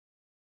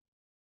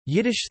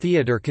Yiddish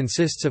theater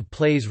consists of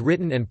plays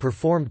written and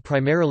performed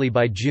primarily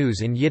by Jews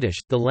in Yiddish,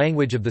 the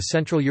language of the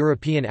Central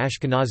European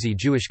Ashkenazi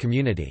Jewish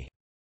community.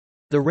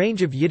 The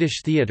range of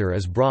Yiddish theater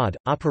is broad: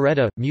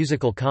 operetta,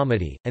 musical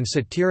comedy, and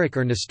satiric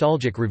or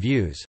nostalgic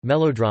revues,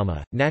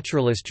 melodrama,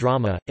 naturalist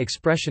drama,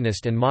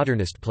 expressionist and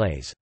modernist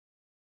plays.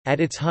 At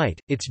its height,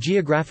 its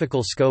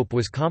geographical scope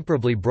was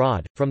comparably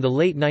broad. From the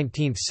late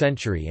 19th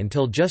century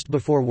until just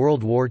before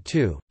World War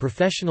II,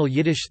 professional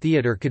Yiddish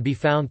theater could be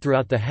found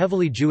throughout the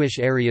heavily Jewish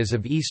areas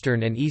of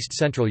Eastern and East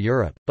Central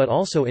Europe, but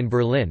also in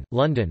Berlin,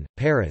 London,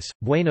 Paris,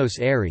 Buenos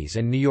Aires,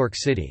 and New York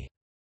City.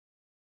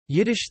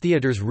 Yiddish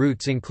theater's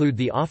roots include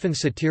the often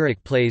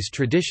satiric plays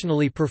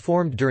traditionally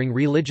performed during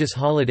religious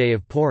holiday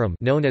of Purim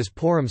known as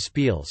Purim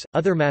Spiels,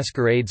 other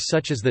masquerades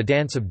such as the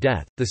Dance of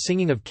Death, the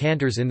singing of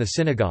cantors in the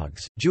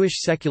synagogues,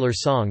 Jewish secular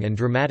song and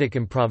dramatic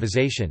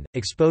improvisation,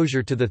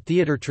 exposure to the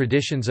theater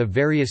traditions of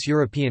various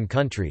European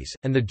countries,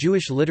 and the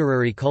Jewish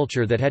literary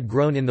culture that had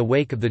grown in the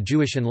wake of the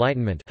Jewish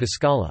Enlightenment.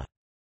 Haskalah.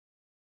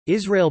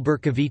 Israel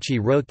Berkovici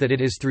wrote that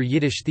it is through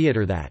Yiddish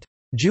theater that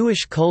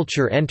Jewish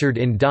culture entered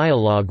in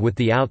dialogue with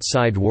the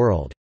outside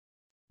world,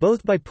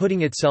 both by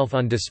putting itself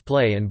on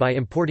display and by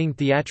importing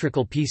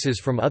theatrical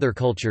pieces from other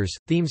cultures.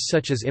 Themes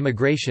such as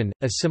immigration,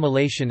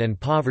 assimilation, and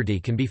poverty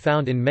can be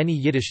found in many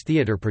Yiddish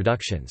theater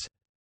productions.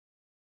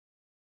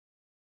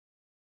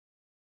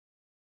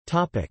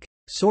 Topic: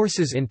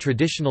 Sources in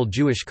traditional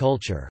Jewish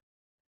culture.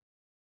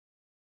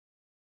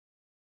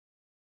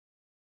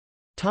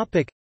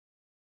 Topic: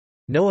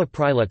 Noah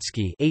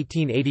Prylutsky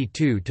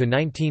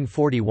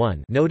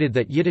 (1882–1941) noted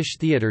that Yiddish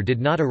theater did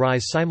not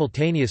arise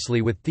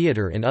simultaneously with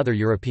theater in other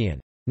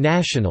European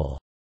national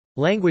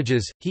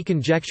languages. He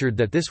conjectured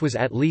that this was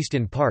at least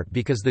in part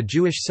because the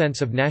Jewish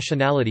sense of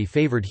nationality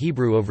favored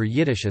Hebrew over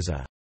Yiddish as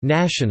a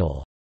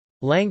national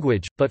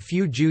language, but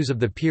few Jews of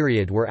the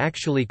period were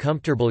actually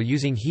comfortable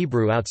using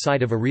Hebrew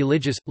outside of a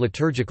religious,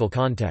 liturgical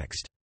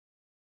context.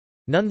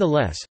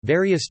 Nonetheless,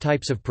 various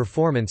types of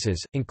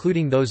performances,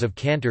 including those of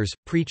cantors,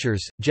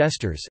 preachers,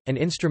 jesters, and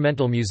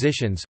instrumental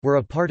musicians, were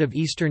a part of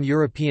Eastern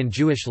European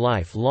Jewish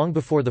life long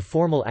before the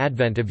formal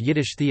advent of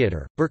Yiddish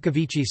theater.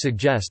 Berkovici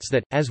suggests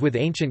that, as with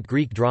ancient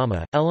Greek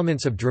drama,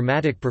 elements of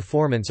dramatic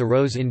performance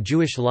arose in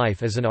Jewish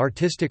life as an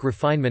artistic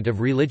refinement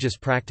of religious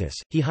practice.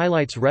 He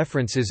highlights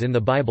references in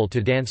the Bible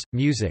to dance,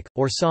 music,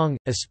 or song,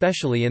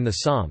 especially in the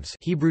Psalms,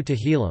 Hebrew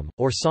Tehillim,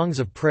 or songs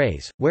of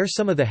praise, where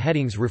some of the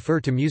headings refer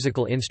to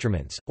musical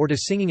instruments, or to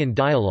singing in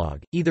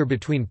dialogue, either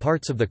between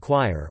parts of the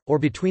choir, or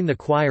between the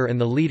choir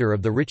and the leader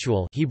of the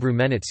ritual, Hebrew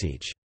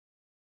menetzich.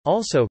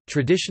 Also,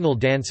 traditional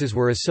dances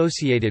were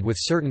associated with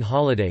certain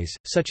holidays,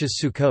 such as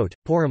Sukkot.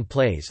 Purim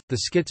plays, the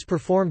skits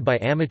performed by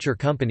amateur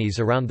companies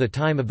around the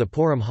time of the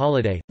Purim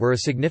holiday, were a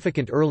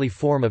significant early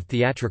form of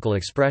theatrical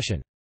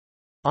expression.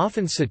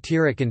 Often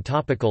satiric and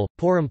topical,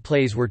 Purim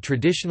plays were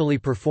traditionally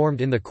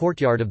performed in the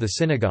courtyard of the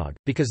synagogue,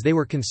 because they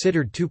were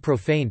considered too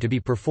profane to be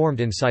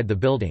performed inside the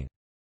building.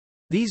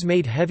 These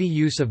made heavy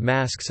use of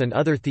masks and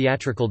other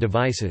theatrical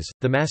devices.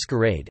 The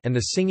masquerade and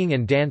the singing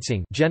and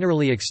dancing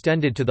generally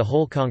extended to the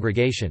whole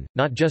congregation,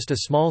 not just a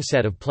small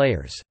set of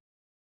players.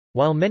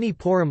 While many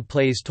Purim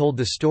plays told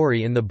the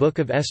story in the Book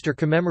of Esther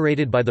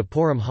commemorated by the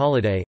Purim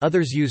holiday,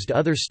 others used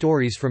other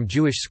stories from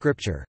Jewish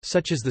scripture,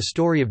 such as the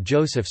story of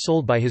Joseph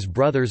sold by his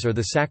brothers or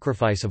the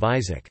sacrifice of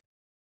Isaac.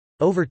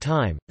 Over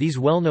time, these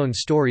well-known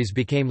stories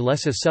became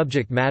less a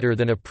subject matter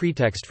than a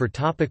pretext for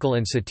topical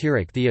and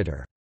satiric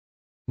theater.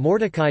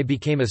 Mordecai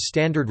became a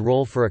standard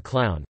role for a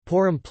clown.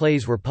 Purim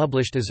plays were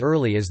published as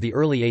early as the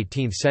early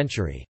 18th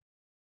century.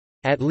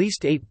 At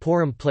least 8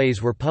 Purim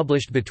plays were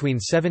published between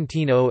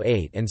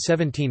 1708 and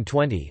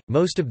 1720.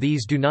 Most of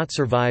these do not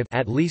survive,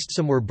 at least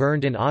some were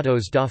burned in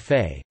autos da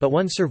fe, but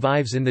one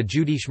survives in the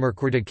Jüdische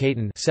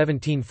Merkwürdigkeiten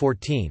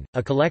 1714,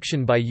 a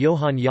collection by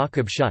Johann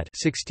Jakob Schutt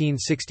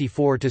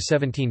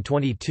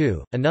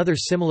 1664–1722. Another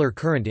similar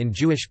current in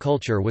Jewish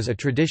culture was a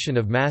tradition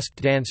of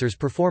masked dancers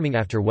performing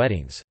after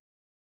weddings.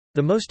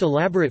 The most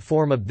elaborate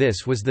form of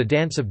this was the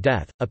Dance of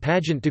Death, a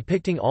pageant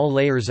depicting all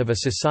layers of a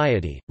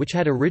society, which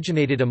had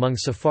originated among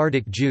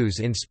Sephardic Jews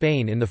in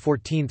Spain in the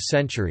 14th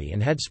century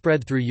and had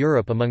spread through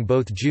Europe among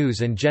both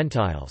Jews and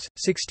Gentiles.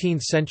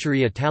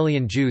 16th-century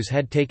Italian Jews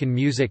had taken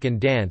music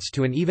and dance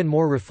to an even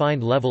more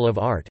refined level of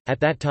art. At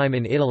that time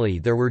in Italy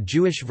there were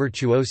Jewish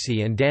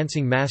virtuosi and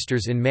dancing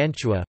masters in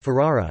Mantua,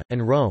 Ferrara,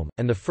 and Rome,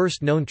 and the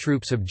first known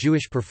troupes of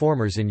Jewish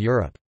performers in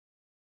Europe.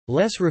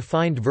 Less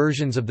refined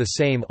versions of the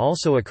same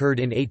also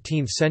occurred in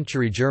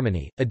 18th-century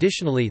Germany.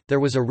 Additionally, there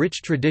was a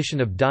rich tradition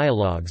of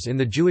dialogues in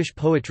the Jewish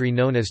poetry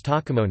known as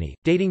tacsimony,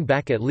 dating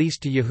back at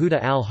least to Yehuda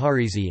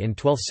al-Harizi in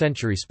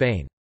 12th-century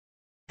Spain.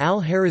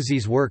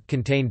 Al-Harizi's work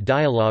contained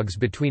dialogues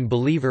between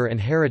believer and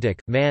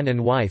heretic, man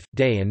and wife,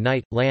 day and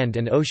night, land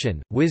and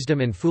ocean, wisdom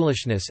and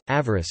foolishness,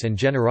 avarice and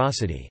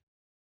generosity.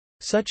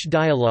 Such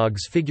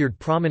dialogues figured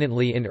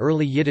prominently in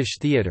early Yiddish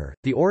theater.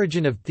 The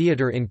origin of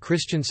theater in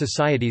Christian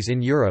societies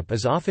in Europe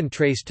is often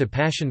traced to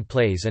passion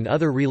plays and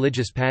other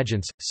religious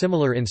pageants,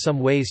 similar in some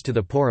ways to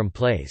the Purim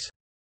plays.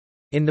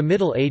 In the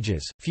Middle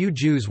Ages, few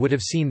Jews would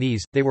have seen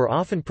these. They were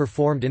often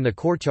performed in the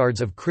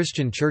courtyards of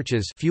Christian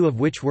churches, few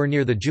of which were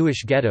near the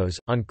Jewish ghettos,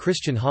 on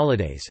Christian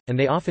holidays, and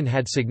they often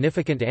had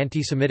significant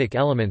anti-Semitic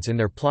elements in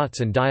their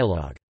plots and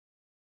dialogue.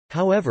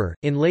 However,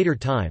 in later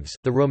times,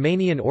 the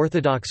Romanian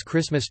Orthodox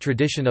Christmas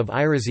tradition of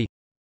Irazi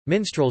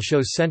minstrel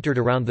shows centered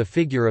around the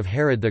figure of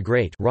Herod the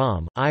Great,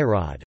 Rom,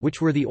 Irod,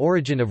 which were the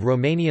origin of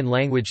Romanian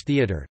language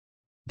theatre,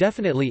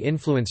 definitely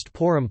influenced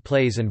Purim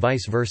plays and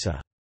vice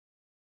versa.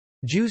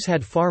 Jews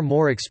had far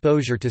more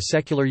exposure to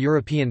secular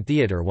European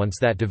theatre once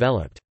that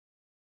developed.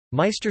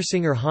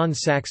 Meistersinger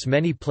Hans Sachs'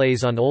 many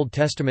plays on Old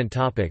Testament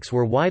topics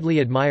were widely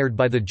admired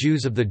by the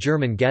Jews of the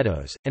German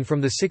ghettos, and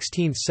from the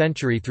 16th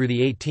century through the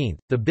 18th,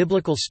 the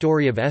biblical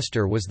story of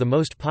Esther was the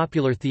most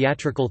popular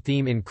theatrical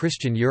theme in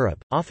Christian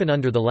Europe, often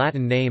under the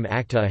Latin name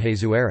Acta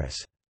Ahasuerus.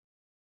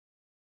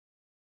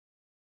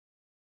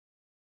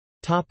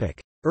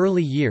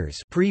 Early years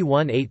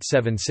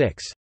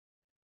pre-1876.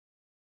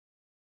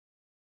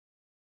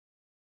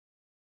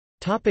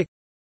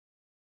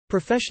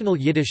 Professional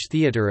Yiddish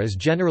theatre is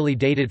generally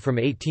dated from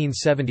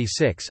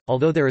 1876,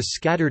 although there is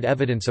scattered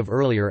evidence of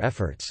earlier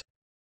efforts.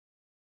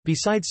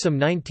 Besides some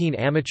 19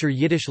 amateur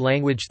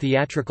Yiddish-language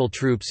theatrical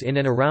troupes in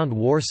and around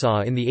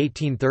Warsaw in the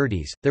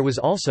 1830s, there was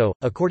also,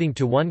 according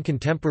to one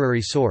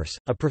contemporary source,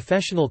 a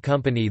professional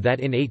company that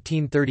in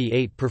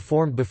 1838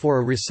 performed before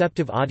a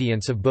receptive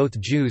audience of both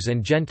Jews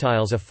and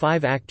Gentiles a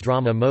 5-act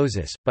drama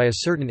Moses, by a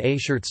certain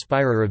Ashert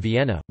Spirer of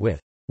Vienna,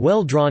 with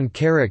well-drawn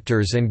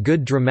characters and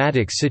good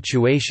dramatic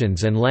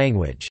situations and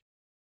language.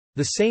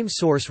 The same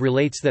source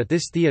relates that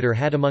this theatre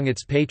had among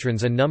its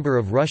patrons a number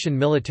of Russian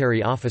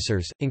military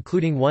officers,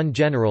 including one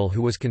general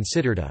who was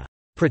considered a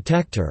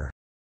protector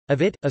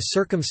of it, a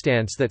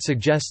circumstance that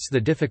suggests the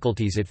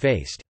difficulties it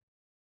faced.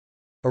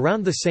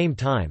 Around the same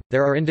time,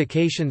 there are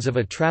indications of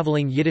a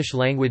traveling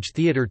Yiddish-language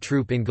theatre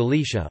troupe in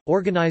Galicia,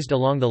 organized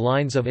along the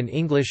lines of an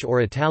English or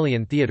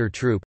Italian theatre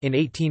troupe. In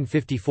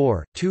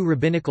 1854, 2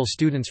 rabbinical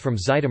students from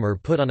Zhytomyr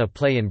put on a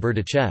play in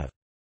Berdichev.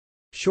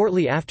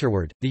 Shortly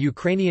afterward, the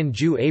Ukrainian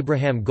Jew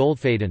Abraham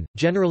Goldfaden,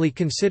 generally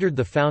considered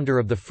the founder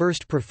of the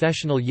first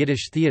professional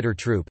Yiddish theatre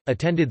troupe,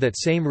 attended that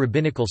same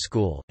rabbinical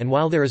school, and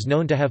while there is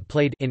known to have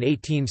played in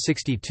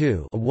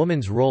 1862 a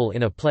woman's role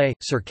in a play,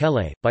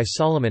 Serkele, by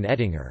Solomon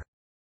Ettinger.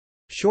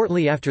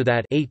 Shortly after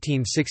that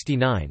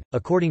 1869,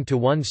 according to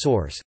one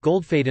source,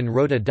 Goldfaden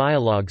wrote a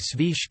dialogue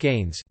Svi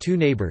Shkanes, Two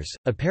Neighbors,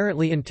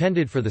 apparently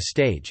intended for the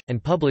stage,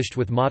 and published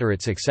with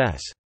moderate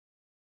success.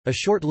 A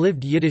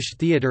short-lived Yiddish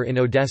theatre in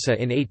Odessa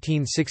in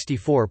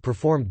 1864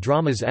 performed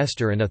dramas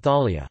Esther and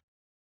Athaliah.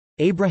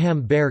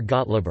 Abraham Ber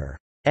Gottliber's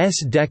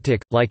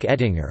Dektik, like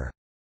Ettinger.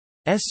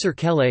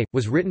 Serkele,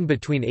 was written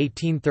between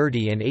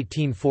 1830 and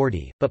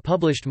 1840, but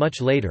published much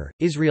later.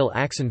 Israel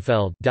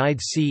Axenfeld, died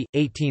c.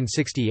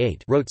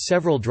 1868, wrote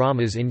several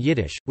dramas in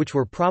Yiddish, which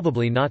were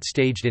probably not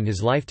staged in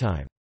his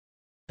lifetime.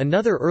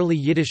 Another early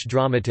Yiddish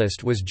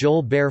dramatist was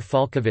Joel Ber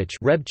Falkovich,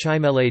 Reb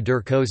Chimele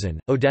der Kozen,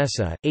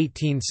 Odessa,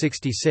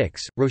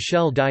 1866,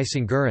 Rochelle die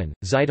Singurin,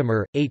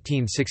 Zhytomyr,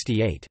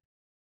 1868.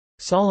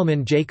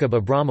 Solomon Jacob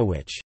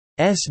Abramowitsch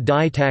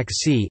Die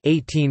Taxi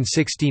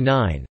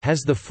 1869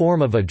 has the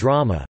form of a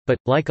drama, but,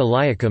 like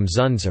Eliakim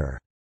Zunzer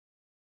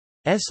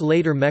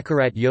later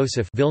Mekarat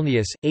Yosef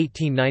Vilnius,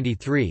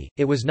 1893,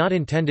 it was not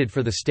intended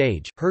for the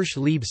stage. Hirsch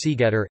Lieb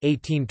Seegetter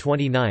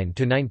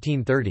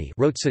 (1829–1930)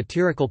 wrote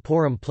satirical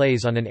Purim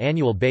plays on an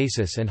annual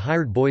basis and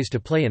hired boys to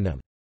play in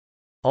them.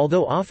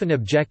 Although often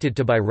objected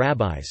to by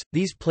rabbis,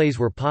 these plays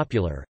were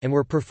popular, and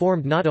were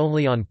performed not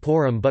only on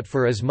Purim but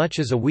for as much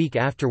as a week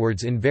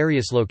afterwards in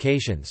various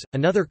locations.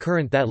 Another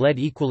current that led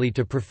equally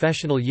to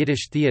professional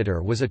Yiddish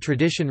theatre was a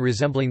tradition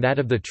resembling that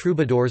of the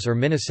troubadours or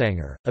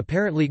Minnesänger,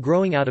 apparently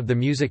growing out of the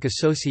music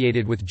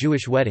associated with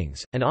Jewish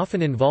weddings, and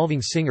often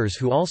involving singers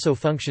who also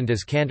functioned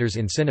as cantors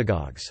in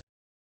synagogues.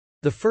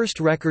 The first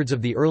records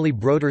of the early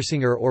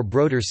Brodersinger or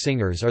Broders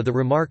singers are the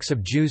remarks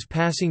of Jews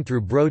passing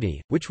through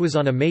Brody, which was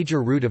on a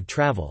major route of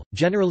travel,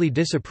 generally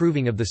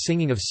disapproving of the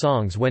singing of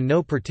songs when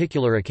no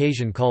particular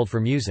occasion called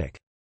for music.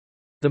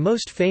 The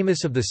most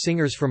famous of the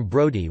singers from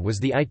Brody was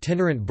the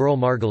itinerant Burl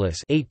Margulis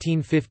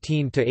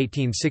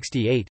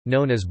 (1815–1868),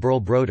 known as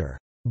Burl Broder,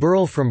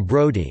 Burl from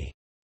Brody.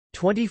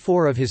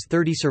 24 of his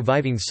 30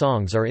 surviving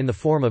songs are in the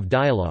form of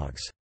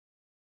dialogues.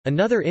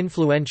 Another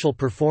influential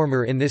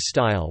performer in this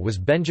style was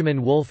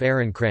Benjamin Wolf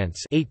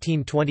Ehrenkrantz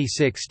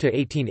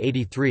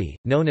 (1826–1883),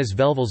 known as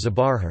Velvel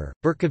Zabarher.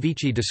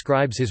 Berkovici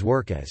describes his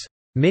work as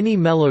mini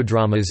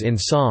melodramas in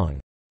song.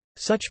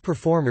 Such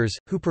performers,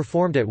 who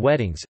performed at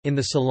weddings, in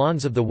the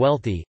salons of the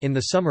wealthy, in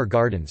the summer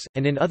gardens,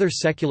 and in other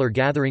secular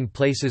gathering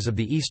places of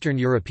the Eastern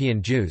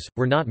European Jews,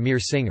 were not mere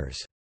singers.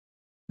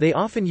 They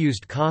often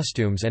used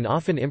costumes and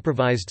often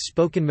improvised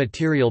spoken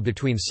material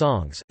between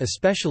songs,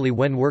 especially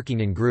when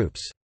working in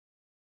groups.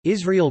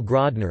 Israel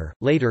Grodner,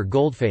 later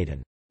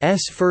Goldfaden's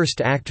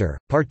first actor,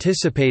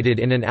 participated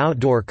in an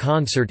outdoor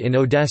concert in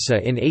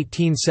Odessa in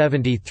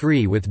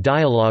 1873 with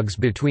dialogues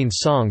between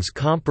songs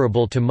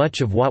comparable to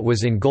much of what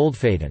was in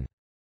Goldfaden's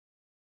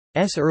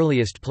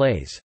earliest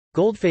plays.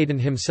 Goldfaden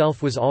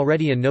himself was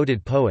already a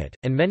noted poet,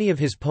 and many of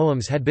his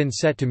poems had been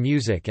set to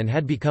music and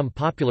had become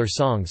popular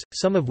songs,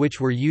 some of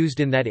which were used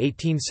in that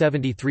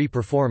 1873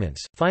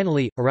 performance.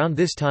 Finally, around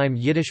this time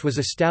Yiddish was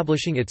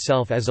establishing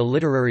itself as a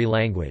literary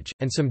language,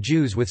 and some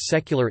Jews with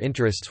secular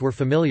interests were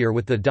familiar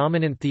with the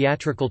dominant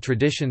theatrical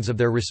traditions of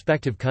their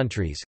respective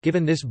countries.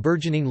 Given this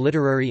burgeoning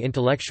literary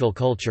intellectual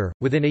culture,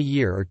 within a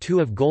year or two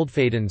of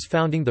Goldfaden's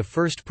founding the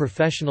first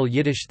professional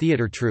Yiddish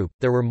theater troupe,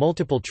 there were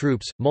multiple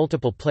troupes,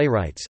 multiple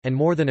playwrights, and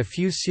more than a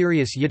few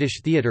serious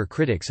Yiddish theater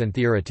critics and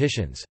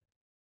theoreticians.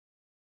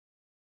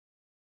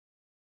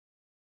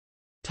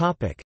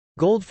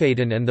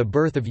 Goldfaden and the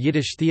birth of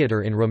Yiddish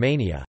theater in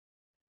Romania.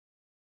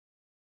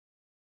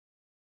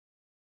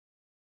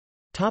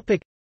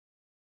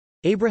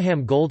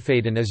 Abraham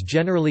Goldfaden is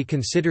generally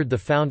considered the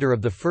founder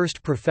of the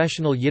first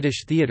professional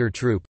Yiddish theater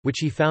troupe, which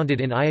he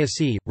founded in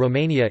Iasi,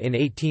 Romania in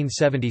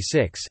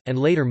 1876, and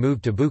later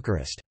moved to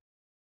Bucharest.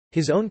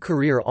 His own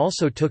career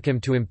also took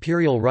him to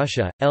Imperial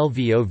Russia,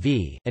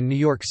 Lvov, and New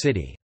York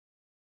City.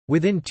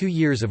 Within 2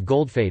 years of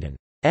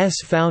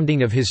Goldfaden's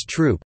founding of his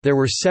troupe, there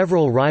were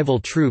several rival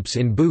troupes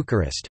in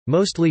Bucharest,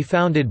 mostly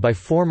founded by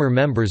former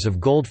members of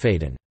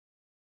Goldfaden's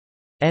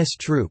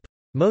troupe.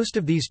 Most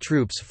of these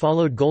troupes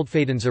followed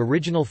Goldfaden's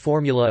original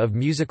formula of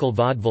musical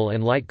vaudeville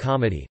and light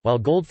comedy, while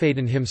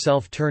Goldfaden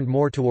himself turned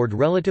more toward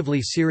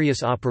relatively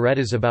serious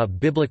operettas about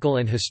biblical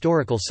and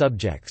historical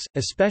subjects,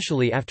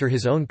 especially after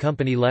his own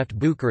company left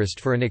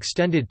Bucharest for an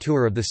extended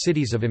tour of the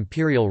cities of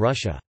Imperial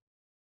Russia.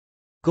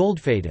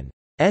 Goldfaden's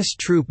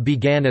troupe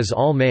began as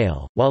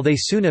all-male, while they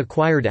soon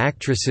acquired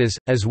actresses,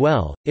 as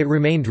well. It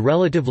remained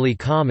relatively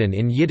common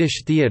in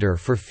Yiddish theater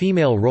for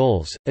female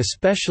roles,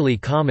 especially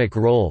comic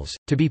roles,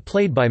 to be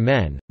played by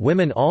men.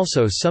 Women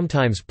also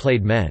sometimes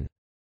played men's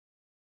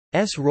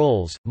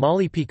roles.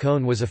 Molly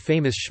Picon was a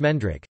famous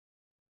Schmendrick.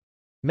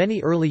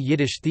 Many early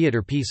Yiddish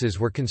theater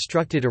pieces were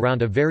constructed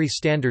around a very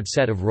standard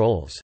set of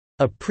roles: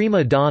 a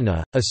prima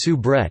donna, a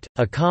soubrette,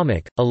 a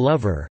comic, a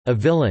lover, a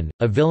villain,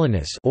 a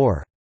villainess,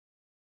 or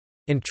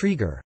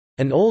intriguer,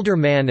 an older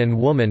man and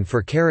woman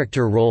for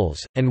character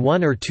roles, and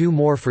one or two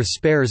more for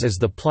spares as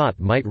the plot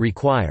might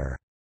require,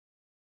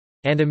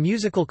 and a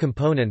musical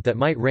component that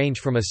might range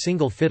from a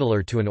single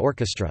fiddler to an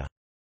orchestra.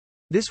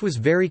 This was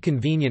very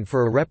convenient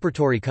for a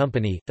repertory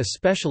company,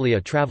 especially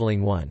a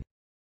traveling one.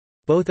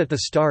 Both at the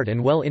start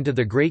and well into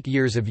the great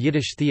years of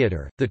Yiddish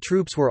theater, the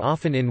troupes were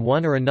often in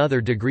one or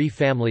another degree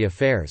family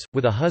affairs,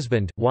 with a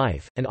husband,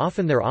 wife, and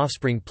often their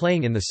offspring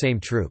playing in the same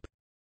troupe.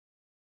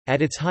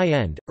 At its high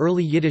end,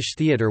 early Yiddish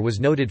theater was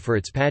noted for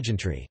its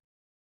pageantry.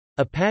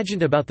 A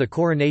pageant about the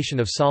coronation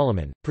of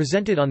Solomon,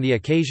 presented on the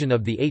occasion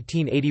of the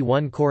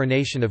 1881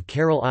 coronation of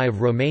Carol I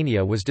of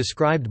Romania, was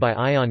described by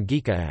Ion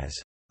Gica as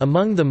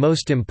among the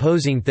most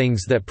imposing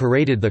things that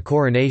paraded the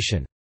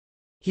coronation.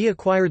 He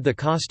acquired the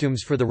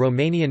costumes for the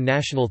Romanian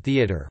National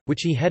Theatre,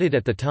 which he headed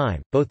at the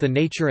time. Both the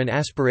nature and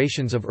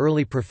aspirations of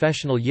early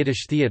professional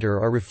Yiddish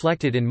theatre are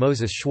reflected in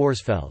Moses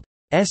Schwarzfeld's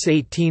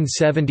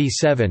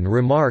 1877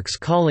 remarks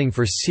calling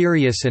for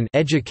serious and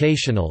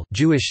educational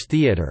Jewish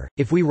theatre.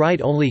 If we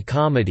write only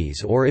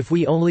comedies or if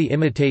we only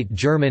imitate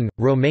German,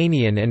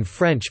 Romanian and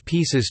French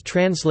pieces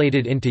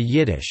translated into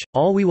Yiddish,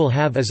 all we will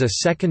have is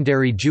a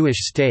secondary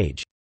Jewish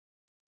stage.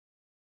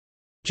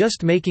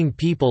 Just making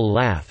people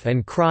laugh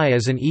and cry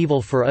is an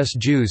evil for us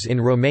Jews in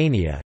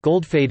Romania.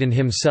 Goldfaden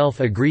himself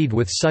agreed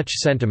with such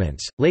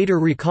sentiments. Later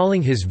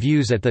recalling his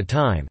views at the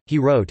time, he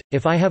wrote,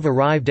 "If I have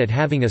arrived at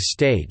having a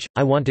stage,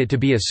 I want it to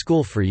be a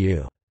school for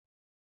you.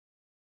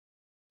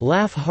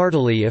 Laugh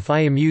heartily if I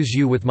amuse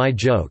you with my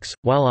jokes,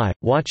 while I,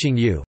 watching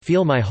you,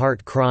 feel my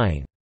heart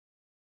crying.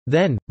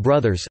 Then,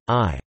 brothers,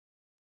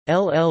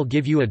 I'll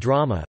give you a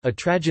drama, a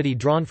tragedy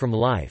drawn from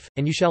life,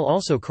 and you shall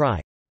also cry,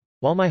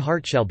 while my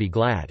heart shall be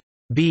glad."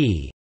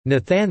 B.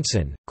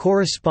 Nathanson,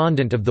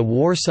 correspondent of the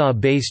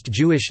Warsaw-based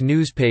Jewish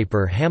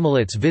newspaper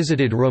Hamilets,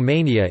 visited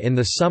Romania in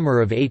the summer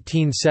of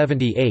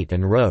 1878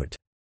 and wrote,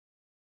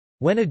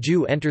 "When a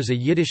Jew enters a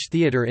Yiddish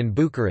theatre in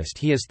Bucharest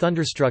he is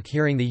thunderstruck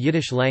hearing the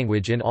Yiddish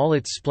language in all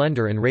its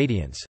splendor and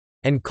radiance,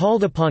 and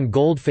called upon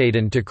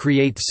Goldfaden to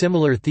create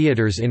similar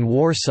theatres in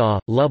Warsaw,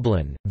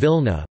 Lublin,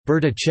 Vilna,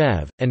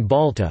 Berdichev, and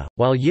Balta."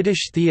 While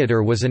Yiddish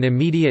theatre was an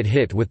immediate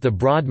hit with the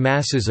broad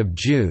masses of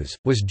Jews,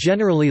 was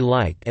generally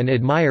liked and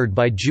admired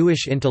by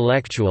Jewish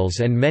intellectuals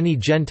and many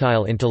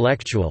Gentile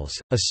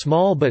intellectuals, a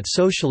small but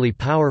socially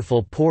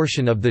powerful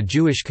portion of the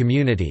Jewish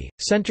community,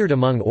 centered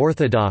among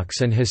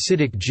Orthodox and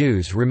Hasidic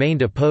Jews,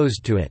 remained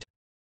opposed to it.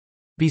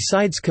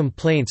 Besides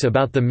complaints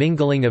about the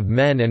mingling of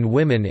men and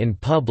women in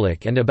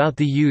public and about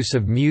the use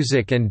of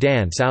music and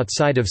dance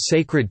outside of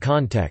sacred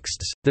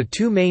contexts, the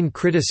two main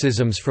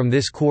criticisms from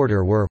this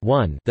quarter were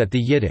 1, that the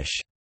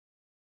Yiddish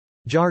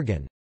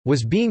jargon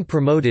was being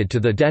promoted to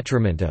the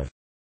detriment of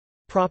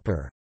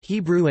proper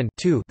Hebrew, and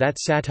 2, that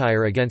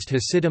satire against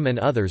Hasidim and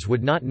others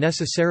would not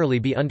necessarily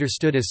be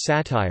understood as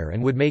satire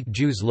and would make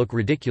Jews look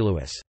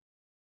ridiculous.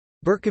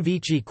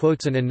 Bercovici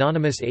quotes an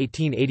anonymous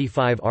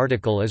 1885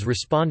 article as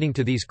responding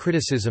to these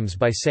criticisms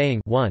by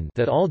saying 1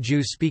 that all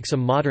Jews speak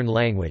some modern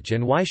language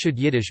and why should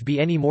Yiddish be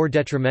any more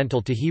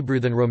detrimental to Hebrew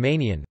than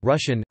Romanian,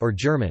 Russian, or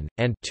German,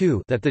 and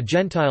 2 that the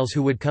Gentiles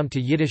who would come to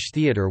Yiddish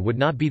theater would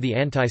not be the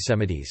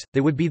antisemites,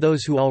 they would be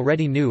those who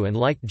already knew and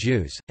liked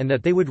Jews, and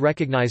that they would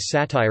recognize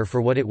satire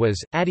for what it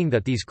was, adding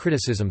that these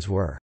criticisms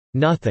were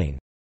nothing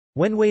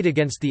when weighed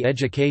against the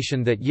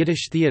education that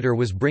Yiddish theatre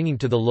was bringing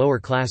to the lower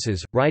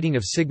classes, writing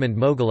of Sigmund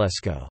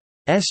Mogilesco's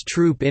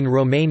troupe in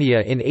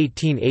Romania in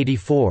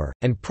 1884,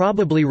 and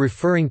probably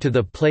referring to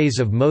the plays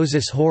of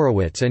Moses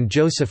Horowitz and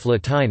Joseph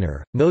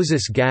Latiner.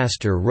 Moses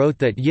Gaster wrote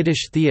that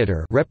Yiddish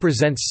theatre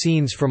represents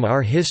scenes from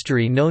our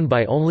history known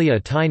by only a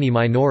tiny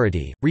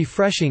minority,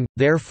 refreshing,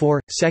 therefore,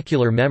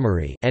 secular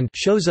memory and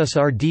shows us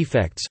our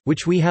defects,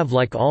 which we have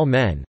like all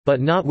men,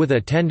 but not with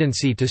a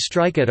tendency to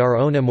strike at our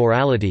own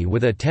immorality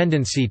with a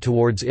tendency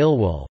towards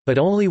illwill, but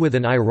only with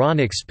an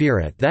ironic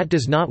spirit that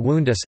does not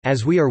wound us,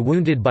 as we are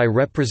wounded by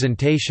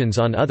representations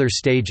on other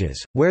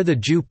stages, where the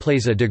Jew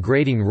plays a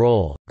degrading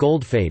role.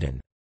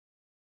 Goldfaden's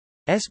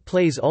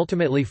plays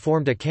ultimately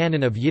formed a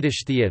canon of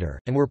Yiddish theatre,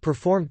 and were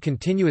performed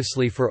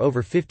continuously for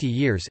over 50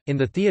 years. In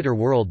the theatre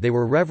world, they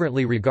were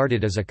reverently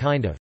regarded as a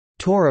kind of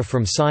Torah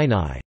from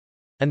Sinai,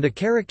 and the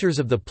characters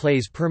of the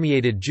plays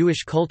permeated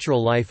Jewish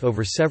cultural life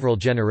over several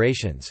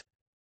generations.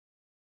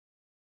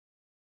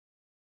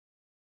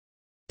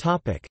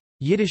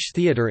 Yiddish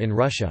theatre in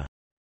Russia.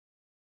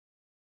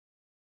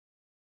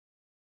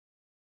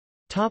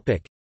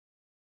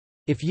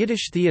 If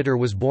Yiddish theatre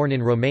was born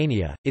in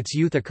Romania, its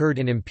youth occurred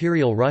in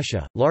Imperial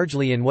Russia,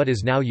 largely in what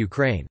is now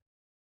Ukraine.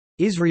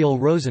 Israel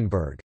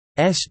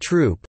Rosenberg's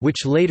troupe,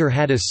 which later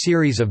had a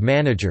series of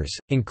managers,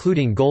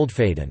 including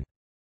Goldfaden's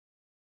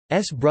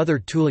brother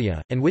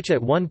Tulia, and which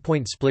at one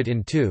point split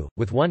in two,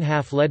 with one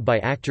half led by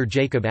actor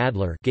Jacob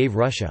Adler, gave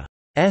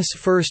Russia's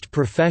first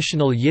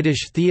professional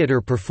Yiddish theatre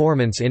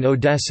performance in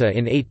Odessa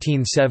in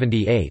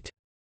 1878.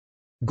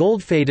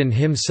 Goldfaden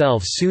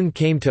himself soon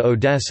came to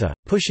Odessa,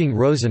 pushing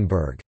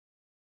Rosenberg's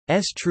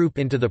troupe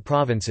into the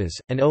provinces,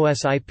 and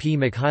Osip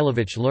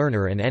Mikhailovich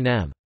Lerner and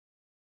N.M.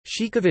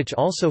 Shikovich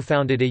also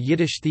founded a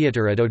Yiddish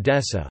theatre at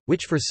Odessa,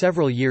 which for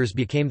several years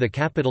became the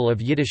capital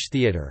of Yiddish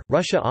theatre.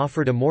 Russia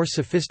offered a more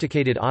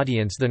sophisticated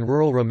audience than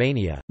rural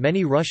Romania.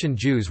 Many Russian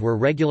Jews were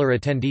regular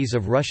attendees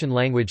of Russian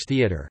language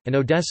theatre, and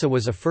Odessa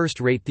was a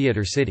first-rate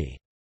theatre city.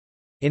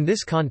 In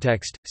this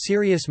context,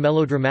 serious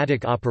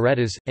melodramatic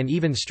operettas, and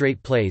even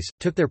straight plays,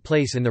 took their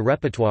place in the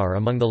repertoire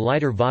among the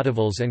lighter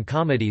vaudevilles and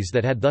comedies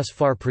that had thus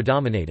far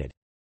predominated.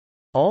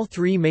 All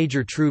three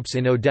major troupes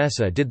in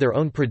Odessa did their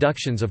own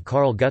productions of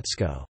Karl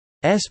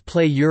Gutzko's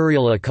play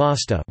Uriel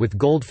Acosta, with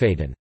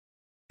Goldfaden's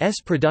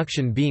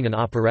production being an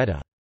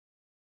operetta.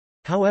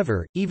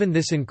 However, even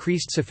this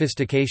increased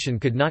sophistication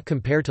could not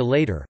compare to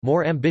later,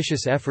 more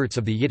ambitious efforts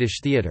of the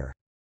Yiddish theatre.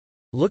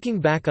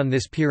 Looking back on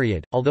this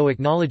period, although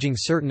acknowledging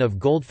certain of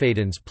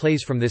Goldfaden's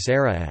plays from this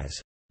era as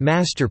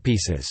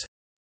masterpieces,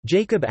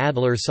 Jacob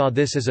Adler saw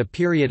this as a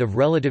period of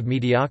relative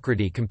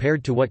mediocrity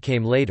compared to what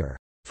came later.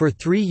 For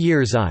 3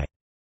 years I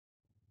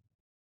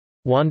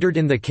wandered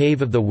in the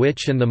cave of the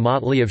witch and the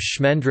motley of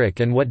Schmendrick,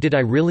 and what did I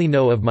really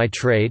know of my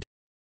trade?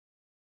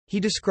 He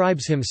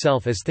describes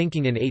himself as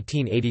thinking in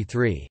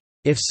 1883,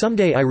 "If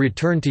someday I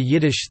return to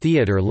Yiddish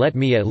theatre, let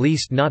me at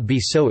least not be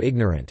so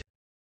ignorant."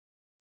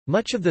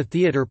 Much of the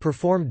theatre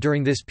performed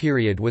during this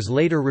period was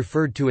later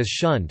referred to as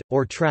shunned,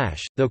 or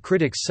trash, though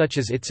critics such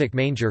as Itzik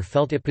Manger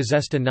felt it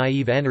possessed a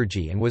naive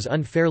energy and was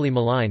unfairly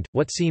maligned.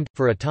 What seemed,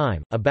 for a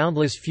time, a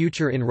boundless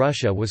future in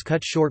Russia was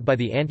cut short by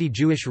the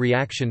anti-Jewish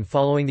reaction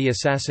following the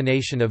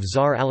assassination of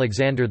Tsar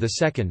Alexander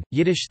II.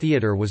 Yiddish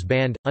theatre was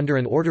banned, under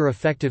an order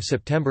effective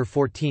September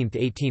 14,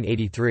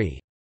 1883.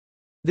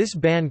 This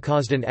ban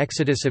caused an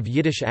exodus of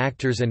Yiddish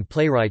actors and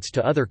playwrights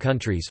to other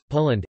countries,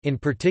 Poland, in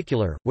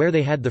particular, where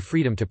they had the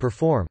freedom to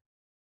perform.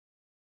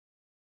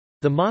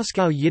 The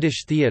Moscow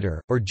Yiddish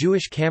Theatre, or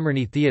Jewish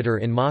Kamerny Theatre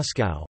in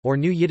Moscow, or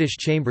New Yiddish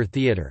Chamber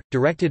Theatre,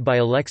 directed by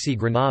Alexei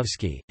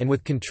Granovsky, and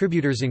with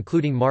contributors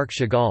including Mark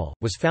Chagall,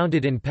 was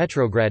founded in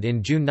Petrograd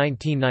in June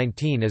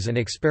 1919 as an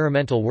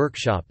experimental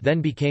workshop,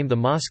 then became the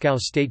Moscow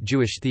State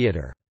Jewish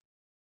Theatre.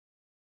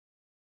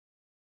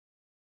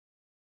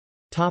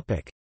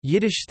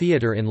 Yiddish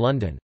theatre in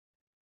London.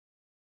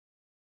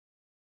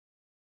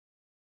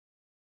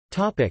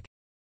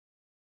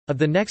 Of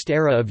the next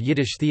era of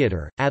Yiddish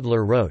theatre,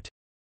 Adler wrote,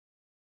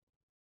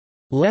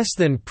 less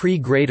than pre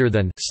greater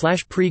than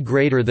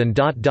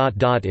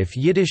if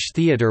Yiddish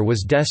theatre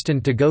was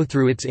destined to go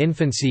through its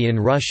infancy in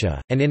Russia,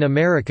 and in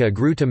America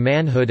grew to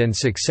manhood and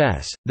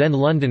success, then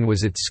London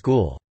was its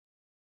school.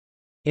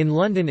 In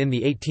London in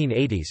the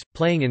 1880s,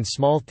 playing in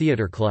small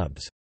theatre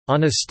clubs,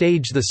 on a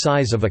stage the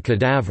size of a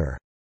cadaver,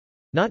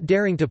 not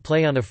daring to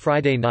play on a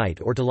Friday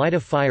night or to light a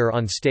fire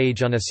on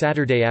stage on a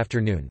Saturday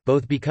afternoon,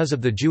 both because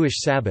of the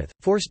Jewish Sabbath,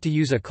 forced to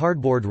use a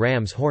cardboard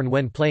ram's horn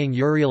when playing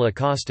Uriel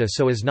Acosta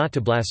so as not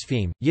to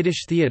blaspheme.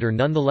 Yiddish theatre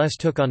nonetheless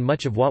took on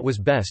much of what was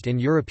best in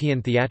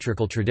European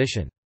theatrical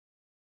tradition.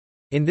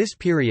 In this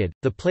period,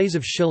 the plays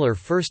of Schiller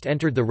first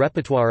entered the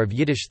repertoire of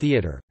Yiddish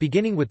theatre,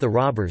 beginning with The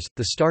Robbers,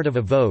 the start of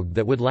a vogue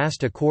that would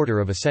last a quarter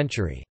of a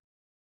century.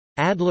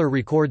 Adler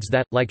records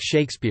that, like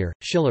Shakespeare,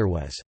 Schiller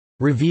was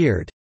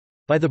revered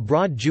by the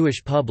broad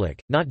Jewish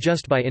public, not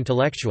just by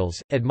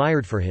intellectuals,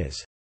 admired for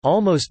his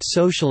almost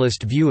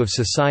socialist view of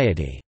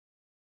society.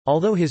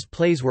 Although his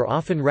plays were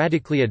often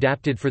radically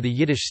adapted for the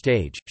Yiddish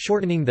stage,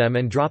 shortening them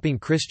and dropping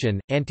Christian,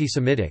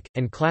 anti-Semitic,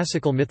 and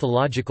classical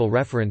mythological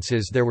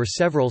references, there were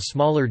several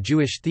smaller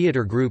Jewish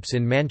theatre groups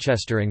in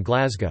Manchester and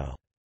Glasgow.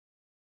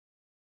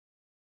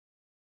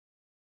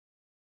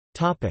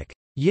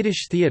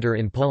 Yiddish theatre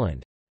in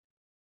Poland.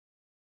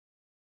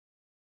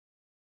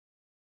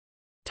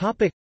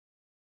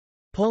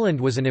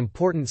 Poland was an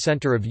important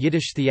center of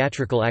Yiddish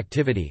theatrical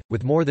activity,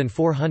 with more than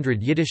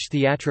 400 Yiddish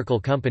theatrical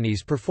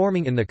companies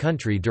performing in the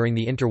country during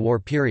the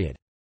interwar period.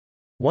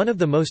 One of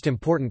the most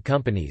important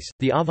companies,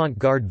 the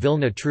avant-garde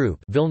Vilna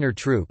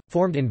Troupe,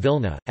 formed in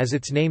Vilna, as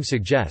its name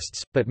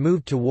suggests, but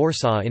moved to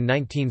Warsaw in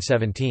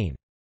 1917.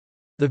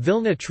 The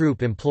Vilna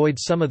troupe employed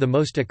some of the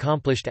most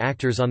accomplished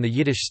actors on the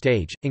Yiddish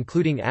stage,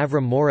 including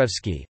Avram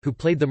Morevsky, who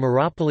played the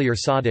Meropolier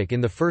Tzaddik in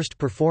the first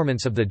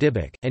performance of the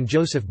Dybbuk, and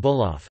Joseph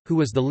Bulow, who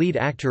was the lead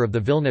actor of the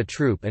Vilna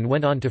troupe and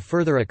went on to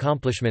further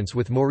accomplishments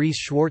with Maurice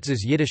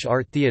Schwartz's Yiddish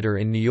Art Theatre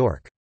in New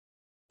York.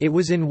 It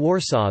was in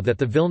Warsaw that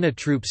the Vilna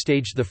troupe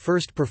staged the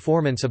first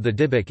performance of the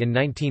Dybbuk in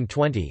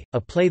 1920,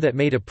 a play that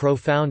made a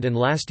profound and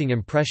lasting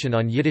impression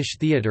on Yiddish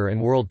theatre and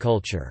world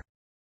culture.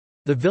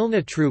 The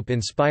Vilna troupe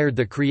inspired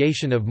the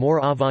creation of more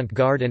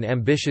avant-garde and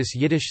ambitious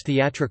Yiddish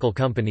theatrical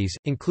companies,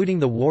 including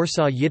the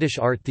Warsaw Yiddish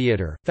Art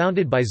Theatre,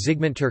 founded by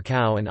Zygmunt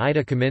Turkow and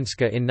Ida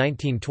Kaminska in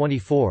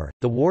 1924,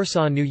 the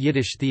Warsaw New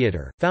Yiddish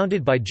Theatre,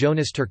 founded by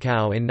Jonas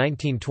Turkow in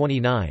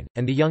 1929,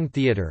 and the Young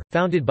Theatre,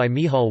 founded by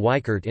Michal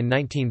Weikert in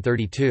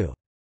 1932.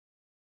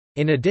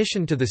 In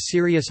addition to the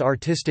serious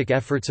artistic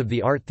efforts of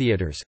the art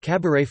theatres,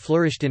 cabaret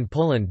flourished in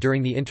Poland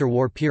during the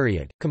interwar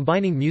period,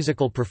 combining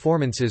musical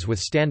performances with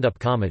stand-up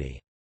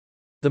comedy.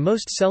 The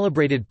most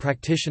celebrated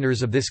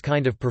practitioners of this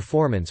kind of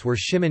performance were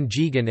Shimon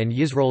Jigan and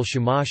Yisroel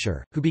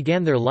Schumacher, who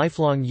began their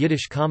lifelong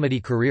Yiddish comedy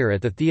career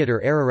at the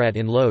Theater Ararat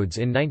in Lodz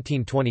in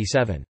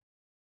 1927.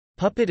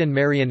 Puppet and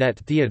marionette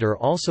theater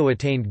also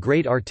attained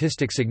great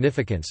artistic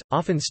significance,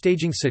 often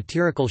staging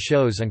satirical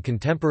shows on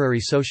contemporary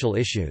social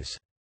issues.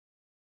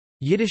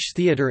 Yiddish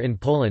theater in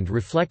Poland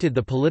reflected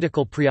the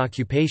political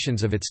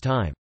preoccupations of its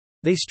time.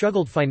 They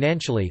struggled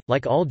financially,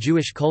 like all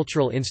Jewish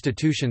cultural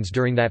institutions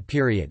during that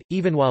period,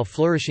 even while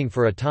flourishing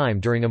for a time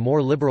during a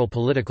more liberal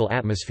political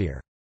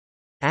atmosphere.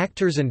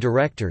 Actors and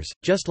directors,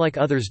 just like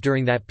others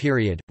during that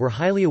period, were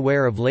highly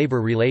aware of labor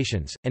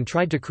relations, and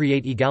tried to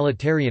create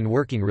egalitarian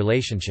working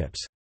relationships.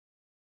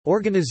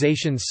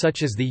 Organizations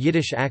such as the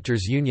Yiddish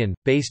Actors Union,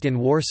 based in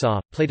Warsaw,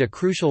 played a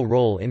crucial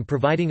role in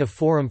providing a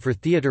forum for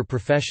theater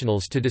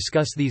professionals to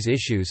discuss these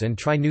issues and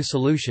try new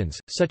solutions,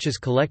 such as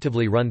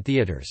collectively run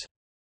theaters.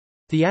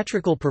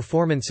 Theatrical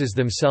performances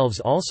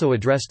themselves also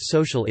addressed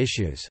social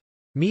issues.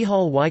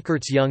 Michal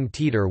Weikert's Young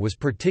Theater was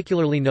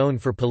particularly known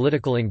for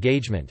political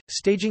engagement,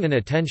 staging an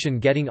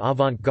attention-getting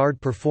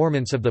avant-garde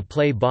performance of the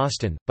play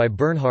Boston, by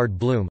Bernhard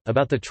Bloom,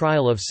 about the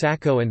trial of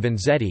Sacco and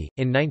Vanzetti,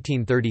 in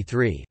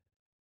 1933.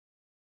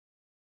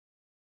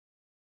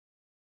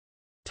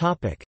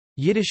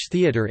 Yiddish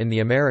theater in the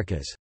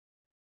Americas.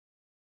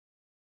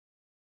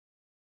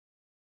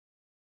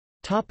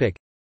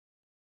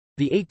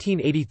 The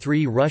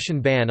 1883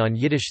 Russian ban on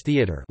Yiddish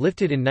theater,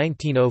 lifted in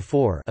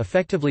 1904,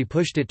 effectively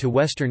pushed it to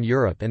Western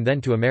Europe and then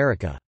to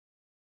America.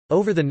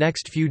 Over the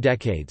next few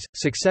decades,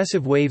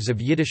 successive waves of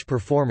Yiddish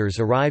performers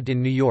arrived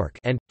in New York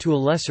and, to a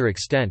lesser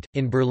extent,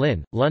 in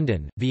Berlin,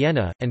 London,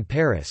 Vienna, and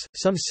Paris,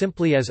 some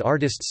simply as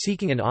artists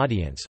seeking an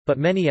audience, but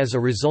many as a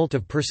result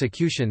of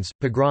persecutions,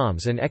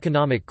 pogroms and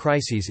economic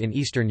crises in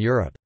Eastern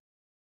Europe.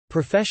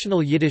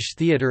 Professional Yiddish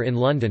theatre in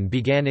London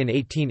began in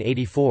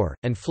 1884,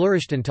 and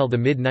flourished until the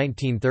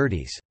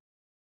mid-1930s.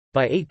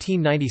 By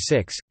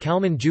 1896,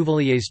 Kalman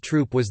Juvelier's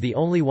troupe was the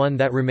only one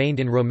that remained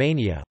in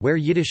Romania, where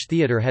Yiddish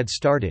theatre had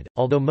started,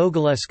 although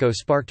Mogilevsko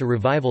sparked a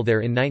revival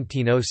there in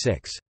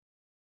 1906.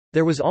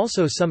 There was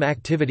also some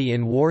activity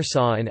in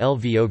Warsaw and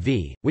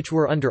Lvov, which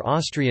were under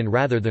Austrian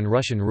rather than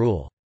Russian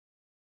rule.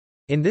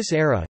 In this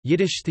era,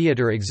 Yiddish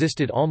theatre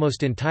existed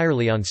almost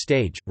entirely on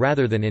stage,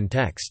 rather than in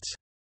texts.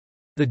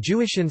 The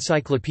Jewish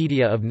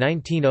Encyclopedia of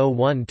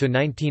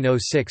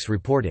 1901–1906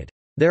 reported,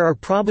 "There are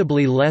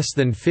probably less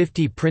than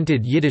 50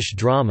 printed Yiddish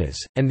dramas,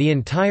 and the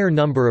entire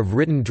number of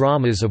written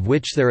dramas of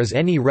which there is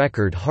any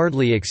record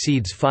hardly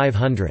exceeds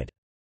 500.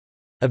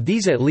 Of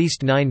these at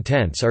least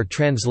 9/10 are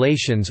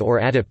translations or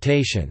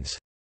adaptations."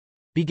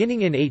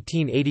 Beginning in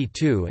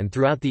 1882 and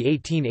throughout the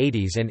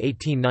 1880s and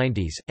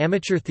 1890s,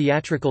 amateur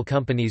theatrical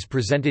companies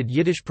presented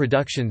Yiddish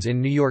productions in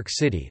New York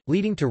City,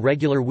 leading to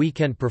regular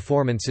weekend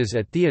performances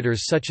at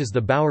theaters such as the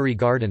Bowery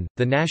Garden,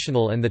 the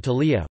National and the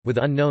Thalia, with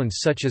unknowns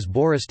such as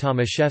Boris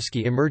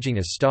Tomaszewski emerging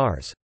as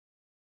stars.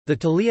 The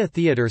Thalia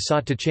Theater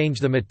sought to change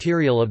the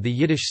material of the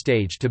Yiddish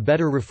stage to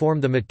better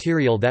reform the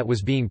material that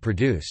was being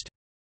produced.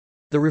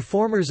 The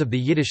reformers of the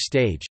Yiddish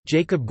stage,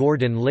 Jacob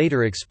Gordon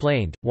later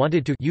explained,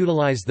 wanted to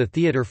utilize the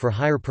theater for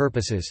higher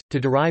purposes, to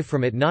derive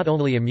from it not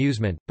only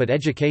amusement, but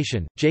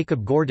education.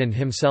 Jacob Gordon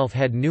himself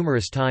had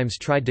numerous times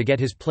tried to get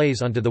his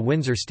plays onto the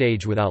Windsor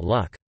stage without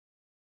luck.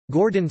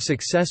 Gordon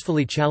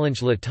successfully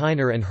challenged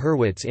Lateiner and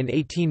Hurwitz in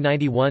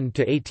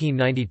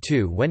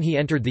 1891–1892 when he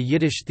entered the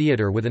Yiddish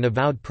theater with an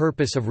avowed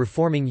purpose of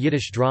reforming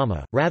Yiddish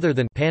drama, rather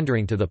than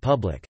pandering to the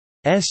public.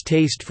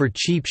 Taste for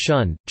cheap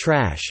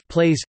trash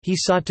plays. He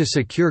sought to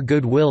secure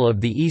goodwill of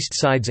the East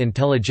Side's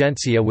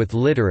intelligentsia with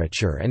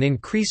literature and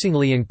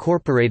increasingly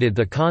incorporated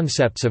the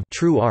concepts of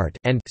true art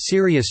and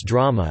serious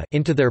drama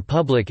into their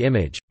public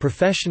image.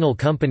 Professional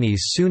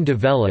companies soon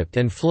developed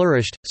and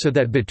flourished, so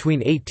that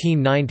between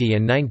 1890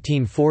 and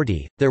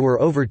 1940, there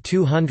were over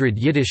 200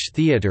 Yiddish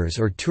theaters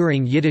or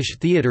touring Yiddish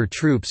theater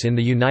troupes in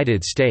the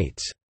United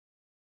States.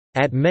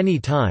 At many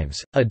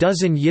times, a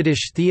dozen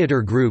Yiddish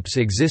theater groups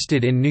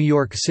existed in New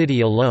York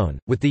City alone,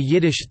 with the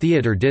Yiddish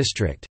Theater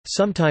District,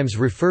 sometimes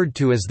referred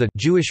to as the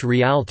Jewish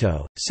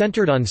Rialto,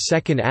 centered on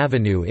 2nd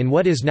Avenue in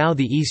what is now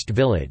the East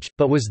Village,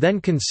 but was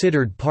then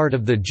considered part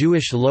of the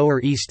Jewish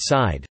Lower East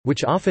Side,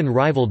 which often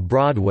rivaled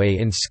Broadway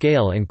in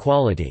scale and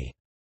quality.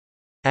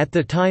 At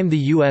the time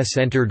the U.S.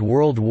 entered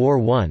World War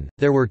I,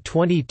 there were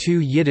 22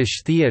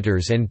 Yiddish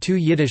theaters and 2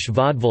 Yiddish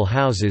vaudeville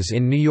houses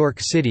in New York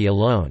City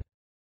alone.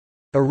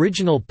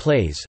 Original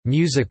plays,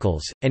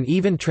 musicals, and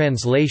even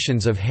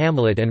translations of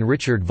Hamlet and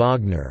Richard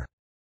Wagner's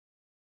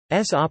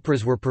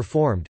operas were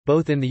performed,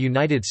 both in the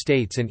United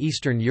States and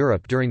Eastern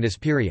Europe during this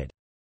period.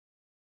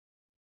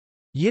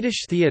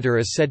 Yiddish theater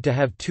is said to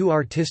have 2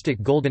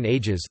 artistic golden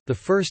ages, the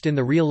first in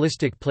the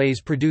realistic plays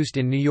produced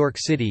in New York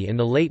City in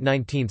the late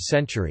 19th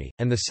century,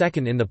 and the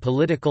second in the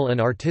political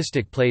and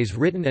artistic plays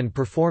written and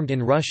performed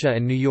in Russia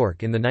and New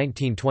York in the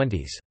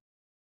 1920s.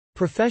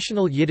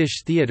 Professional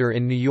Yiddish theater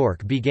in New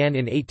York began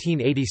in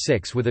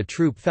 1886 with a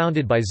troupe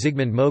founded by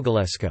Zygmunt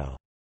Mogilesko.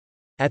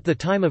 At the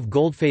time of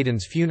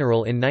Goldfaden's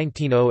funeral in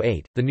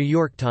 1908, The New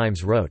York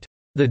Times wrote,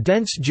 "The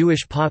dense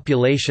Jewish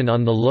population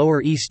on the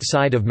Lower East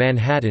Side of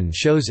Manhattan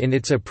shows in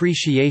its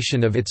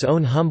appreciation of its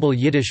own humble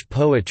Yiddish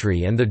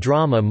poetry and the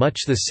drama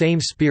much the same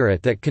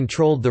spirit that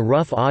controlled the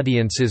rough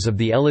audiences of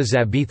the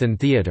Elizabethan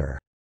theater.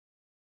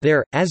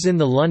 There, as in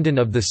the London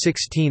of the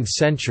 16th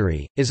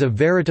century, is a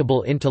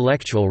veritable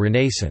intellectual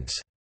renaissance."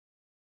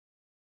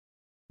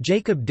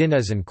 Jacob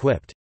Dinesen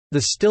quipped,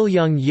 "The still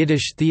young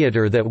Yiddish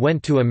theater that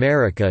went to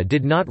America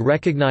did not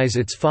recognize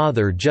its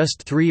father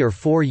just 3 or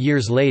 4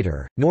 years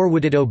later, nor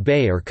would it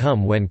obey or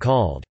come when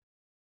called."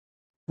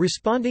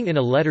 Responding in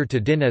a letter to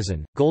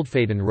Dinesen,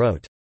 Goldfaden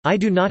wrote, "I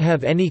do not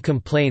have any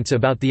complaints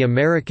about the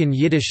American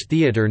Yiddish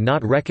theater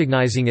not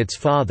recognizing its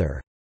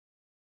father.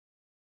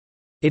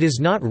 It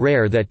is not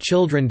rare that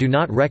children do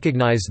not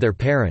recognize their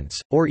parents,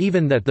 or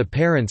even that the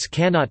parents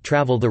cannot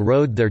travel the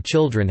road their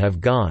children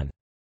have gone.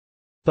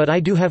 But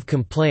I do have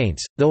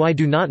complaints, though I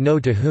do not know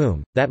to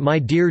whom, that my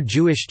dear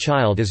Jewish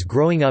child is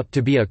growing up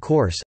to be a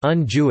coarse,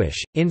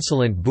 un-Jewish,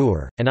 insolent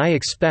boor, and I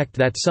expect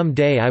that some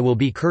day I will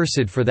be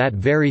cursed for that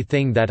very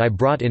thing that I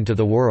brought into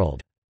the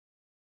world.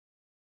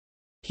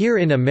 Here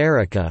in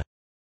America,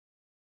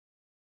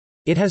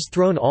 it has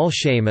thrown all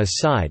shame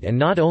aside, and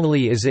not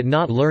only is it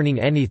not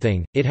learning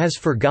anything, it has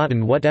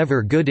forgotten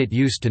whatever good it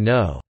used to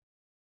know."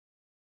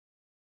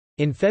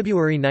 In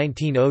February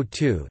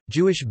 1902,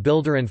 Jewish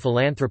builder and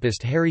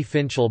philanthropist Harry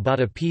Finchel bought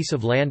a piece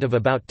of land of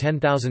about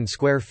 10,000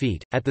 square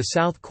feet, at the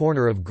south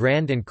corner of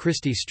Grand and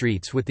Christie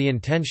Streets with the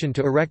intention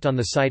to erect on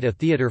the site a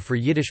theater for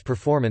Yiddish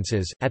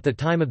performances. At the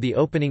time of the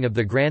opening of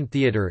the Grand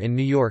Theater in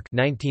New York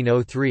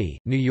 1903,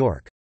 New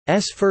York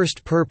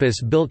first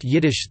purpose-built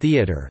Yiddish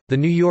theater, The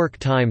New York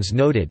Times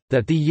noted,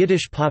 that the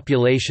Yiddish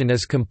population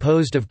is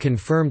composed of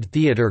confirmed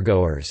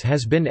theatergoers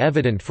has been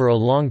evident for a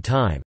long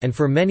time, and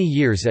for many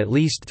years at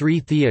least 3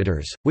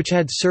 theaters, which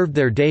had served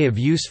their day of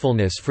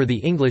usefulness for the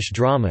English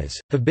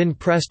dramas, have been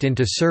pressed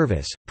into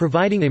service,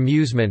 providing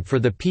amusement for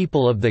the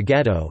people of the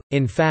ghetto.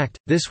 In fact,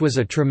 this was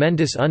a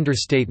tremendous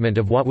understatement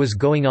of what was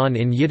going on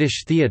in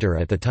Yiddish theater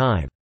at the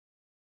time.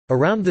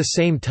 Around the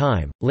same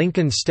time,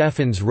 Lincoln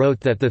Steffens wrote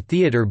that the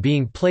theater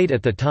being played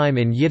at the time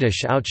in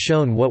Yiddish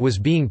outshone what was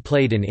being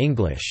played in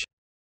English.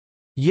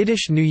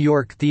 Yiddish New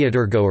York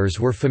theatergoers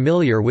were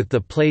familiar with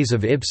the plays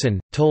of Ibsen,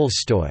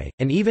 Tolstoy,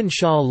 and even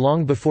Shaw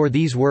long before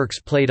these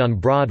works played on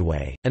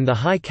Broadway, and the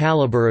high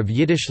caliber of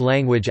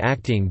Yiddish-language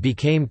acting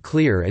became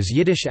clear as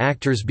Yiddish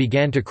actors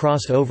began to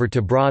cross over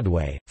to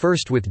Broadway,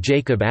 first with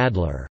Jacob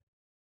Adler's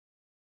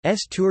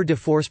tour de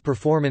force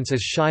performance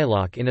as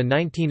Shylock in a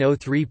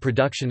 1903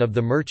 production of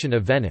The Merchant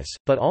of Venice,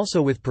 but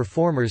also with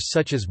performers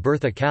such as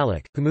Bertha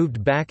Kallick, who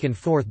moved back and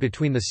forth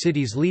between the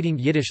city's leading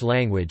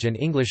Yiddish-language and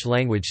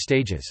English-language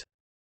stages.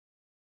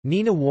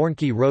 Nina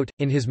Warnke wrote,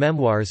 in his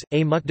memoirs,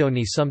 A.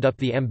 Mukdoni summed up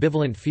the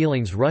ambivalent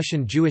feelings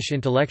Russian Jewish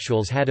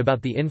intellectuals had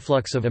about the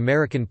influx of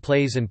American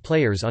plays and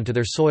players onto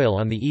their soil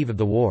on the eve of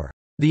the war.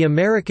 The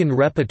American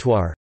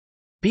repertoire,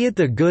 be it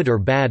the good or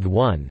bad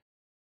one,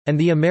 and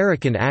the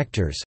American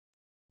actors,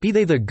 be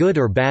they the good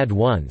or bad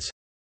ones,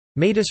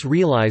 made us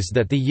realize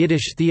that the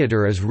Yiddish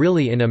theater is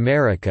really in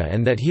America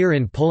and that here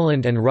in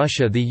Poland and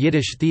Russia the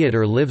Yiddish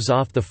theater lives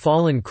off the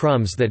fallen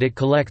crumbs that it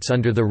collects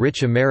under the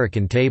rich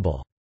American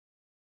table."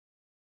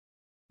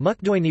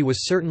 Mukdoiny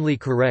was certainly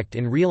correct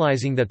in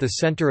realizing that the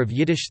center of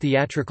Yiddish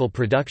theatrical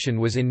production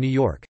was in New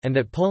York, and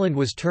that Poland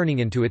was turning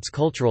into its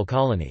cultural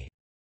colony.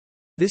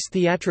 This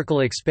theatrical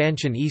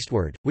expansion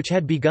eastward, which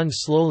had begun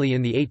slowly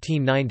in the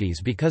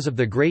 1890s because of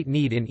the great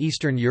need in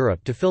Eastern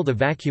Europe to fill the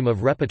vacuum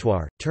of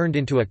repertoire, turned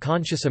into a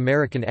conscious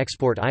American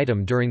export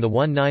item during the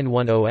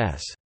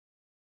 1910s.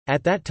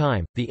 At that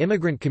time, the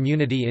immigrant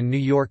community in New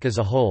York as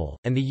a whole,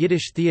 and the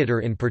Yiddish theater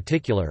in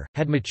particular,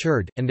 had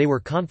matured, and they were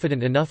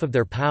confident enough of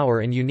their power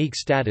and unique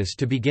status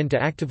to begin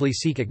to actively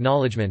seek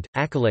acknowledgement,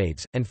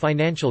 accolades, and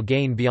financial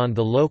gain beyond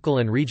the local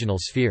and regional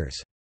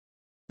spheres.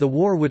 The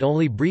war would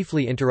only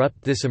briefly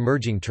interrupt this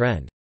emerging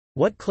trend.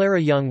 What Clara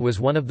Young was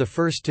one of the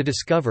first to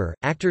discover,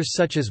 actors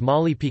such as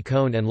Molly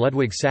Picone and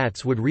Ludwig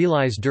Satz would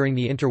realize during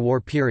the interwar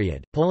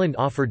period, Poland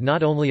offered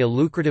not only a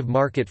lucrative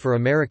market for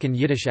American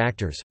Yiddish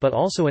actors, but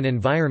also an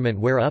environment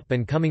where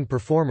up-and-coming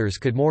performers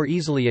could more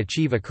easily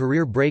achieve a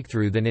career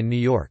breakthrough than in New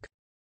York.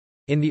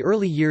 In the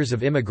early years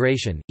of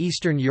immigration,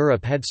 Eastern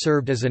Europe had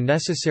served as a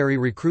necessary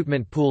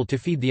recruitment pool to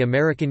feed the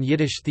American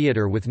Yiddish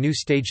theater with new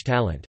stage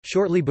talent.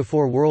 Shortly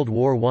before World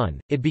War I,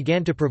 it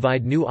began to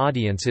provide new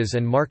audiences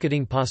and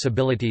marketing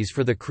possibilities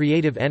for the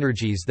creative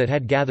energies that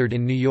had gathered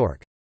in New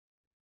York.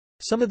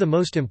 Some of the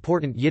most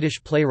important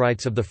Yiddish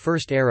playwrights of the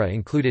first era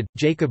included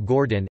Jacob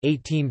Gordon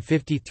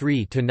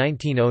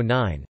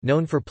 (1853–1909),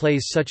 known for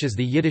plays such as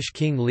The Yiddish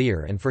King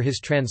Lear and for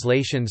his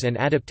translations and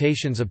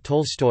adaptations of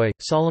Tolstoy;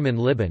 Solomon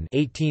Libin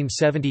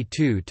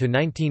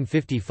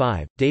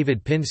 (1872–1955),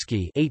 David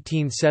Pinsky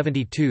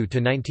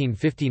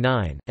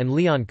 (1872–1959), and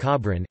Leon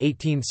Kobrin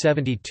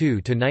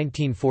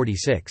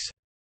 (1872–1946).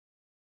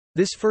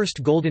 This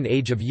first golden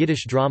age of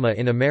Yiddish drama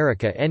in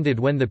America ended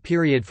when the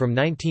period from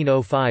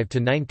 1905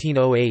 to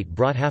 1908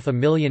 brought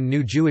 500,000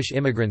 new Jewish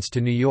immigrants to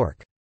New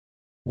York.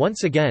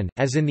 Once again,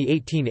 as in the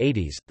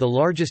 1880s, the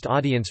largest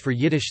audience for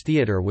Yiddish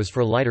theater was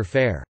for lighter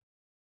fare.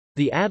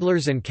 The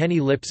Adlers and Kenny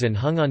Lipson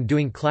hung on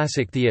doing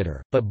classic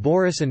theater, but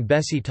Boris and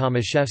Bessie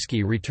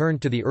Tomaszewski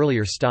returned to the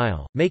earlier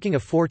style, making a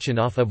fortune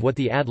off of what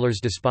the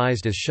Adlers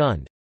despised as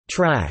shunned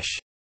trash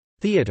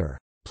theater.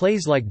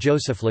 Plays like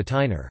Joseph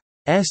Latiner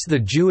The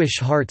Jewish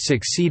Heart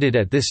succeeded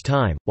at this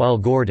time, while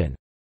Gordon's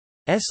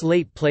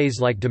late plays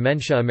like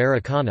Dementia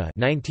Americana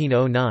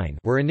 1909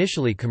 were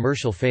initially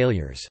commercial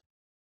failures.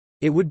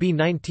 It would be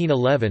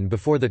 1911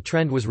 before the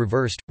trend was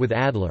reversed, with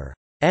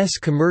Adler's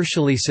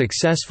commercially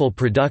successful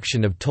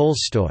production of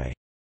Tolstoy's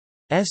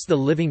The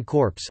Living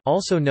Corpse,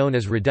 also known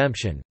as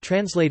Redemption,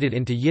 translated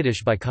into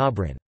Yiddish by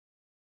Kobrin.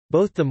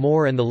 Both the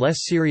more and the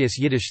less serious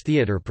Yiddish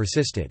theater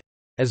persisted.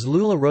 As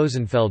Lula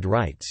Rosenfeld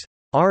writes,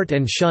 "Art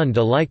and shunned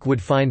alike would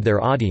find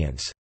their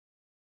audience."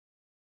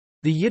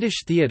 The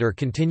Yiddish theater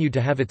continued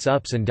to have its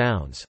ups and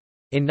downs.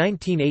 In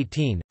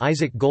 1918,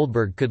 Isaac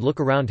Goldberg could look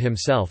around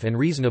himself and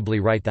reasonably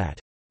write that,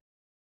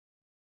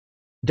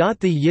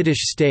 "The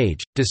Yiddish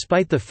stage,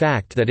 despite the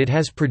fact that it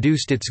has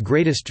produced its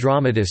greatest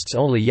dramatists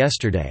only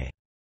yesterday,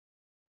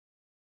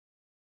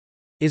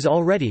 is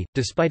already,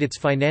 despite its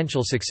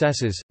financial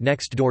successes,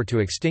 next door to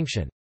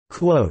extinction."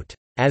 Quote,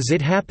 "As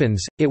it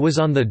happens, it was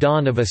on the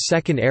dawn of a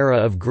second era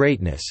of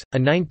greatness." A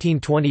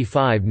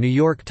 1925 New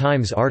York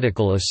Times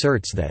article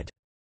asserts that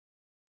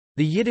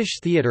the Yiddish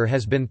theater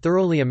has been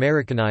thoroughly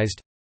Americanized.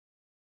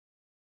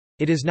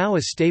 It is now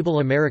a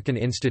stable American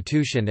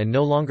institution and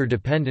no longer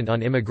dependent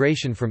on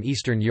immigration from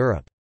Eastern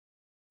Europe.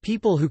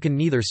 People who can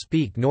neither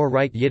speak nor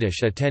write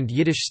Yiddish attend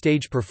Yiddish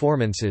stage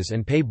performances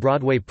and pay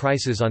Broadway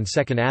prices on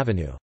 2nd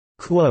Avenue.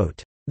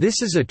 Quote,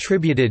 "This is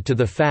attributed to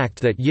the fact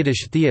that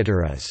Yiddish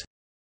theater is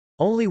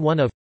only one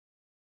of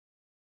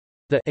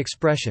the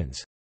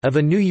expressions of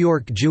a New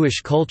York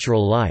Jewish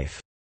cultural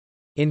life."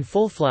 In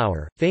full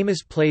flower,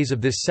 famous plays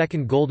of this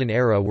second golden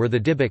era were The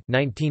Dybbuk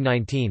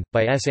 1919,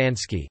 by S.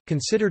 Ansky,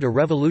 considered a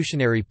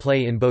revolutionary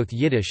play in both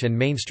Yiddish and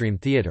mainstream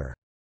theater.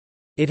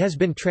 It has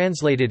been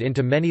translated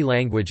into many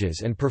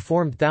languages and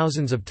performed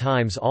thousands of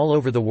times all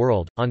over the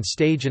world, on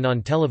stage and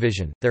on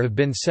television. There have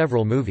been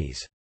several movies.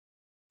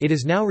 It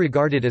is now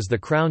regarded as the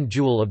crown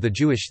jewel of the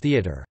Jewish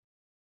theater.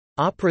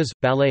 Operas,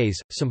 ballets,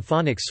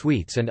 symphonic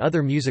suites and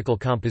other musical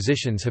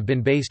compositions have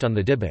been based on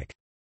the Dybbuk.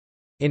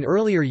 In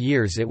earlier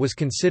years it was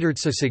considered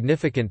so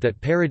significant that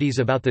parodies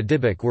about the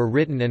Dybbuk were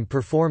written and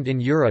performed in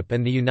Europe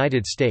and the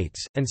United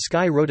States, and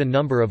Sky wrote a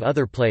number of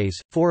other plays,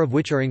 4 of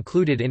which are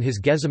included in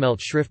his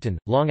Gesammeltschriften,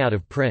 long out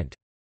of print.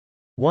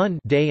 One,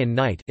 Day and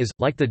Night, is,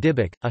 like the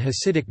Dybbuk, a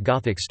Hasidic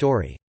Gothic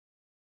story.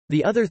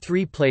 The other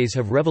 3 plays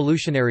have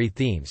revolutionary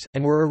themes,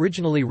 and were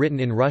originally written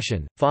in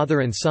Russian,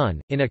 Father and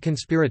Son, in a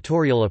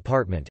conspiratorial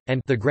apartment,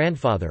 and The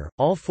Grandfather.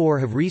 All 4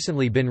 have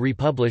recently been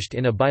republished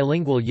in a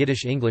bilingual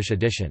Yiddish-English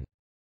edition.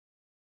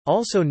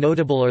 Also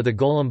notable are The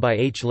Golem by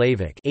H.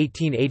 Leivik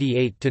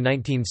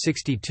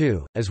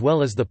 (1888–1962), as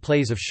well as the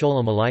plays of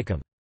Sholem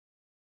Aleichem.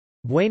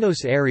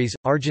 Buenos Aires,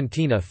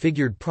 Argentina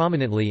figured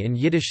prominently in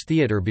Yiddish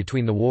theater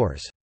between the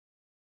wars.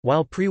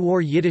 While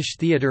pre-war Yiddish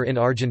theater in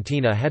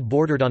Argentina had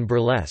bordered on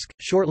burlesque,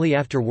 shortly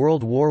after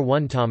World War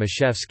I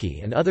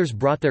Tomaszewski and others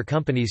brought their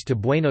companies to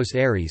Buenos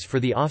Aires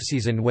for the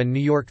off-season when New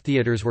York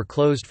theaters were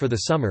closed for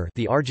the summer,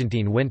 the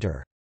Argentine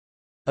winter.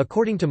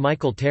 According to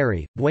Michael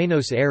Terry,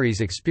 Buenos Aires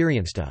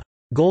experienced a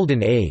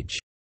 «golden age»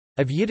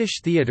 of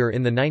Yiddish theater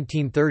in the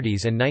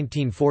 1930s and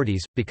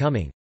 1940s,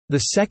 becoming «the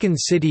second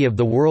city of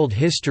the world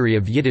history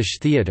of Yiddish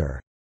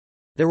theater».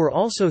 There were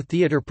also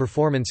theater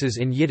performances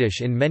in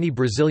Yiddish in many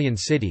Brazilian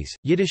cities.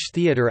 Yiddish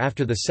theater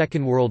after the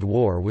Second World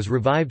War was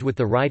revived with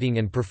the writing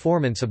and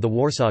performance of the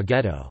Warsaw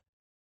Ghetto.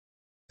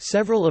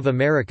 Several of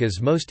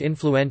America's most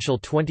influential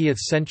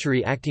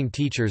 20th-century acting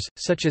teachers,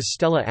 such as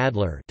Stella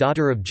Adler,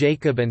 daughter of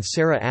Jacob and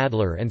Sarah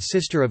Adler and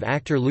sister of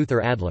actor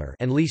Luther Adler,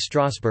 and Lee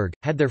Strasberg,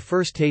 had their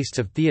first tastes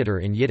of theater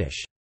in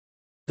Yiddish.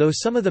 Though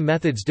some of the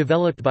methods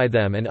developed by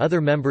them and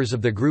other members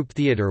of the group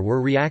theater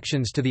were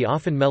reactions to the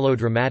often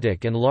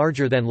melodramatic and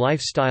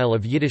larger-than-life style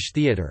of Yiddish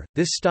theater,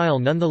 this style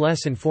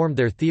nonetheless informed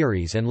their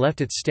theories and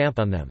left its stamp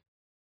on them.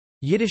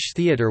 Yiddish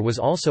theater was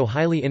also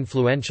highly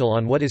influential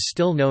on what is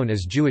still known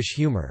as Jewish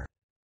humor.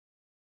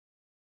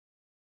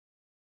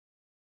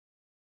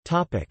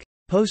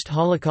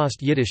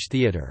 Post-Holocaust Yiddish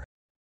theater.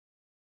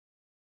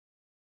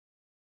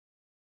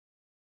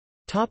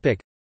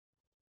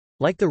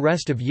 Like the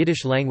rest of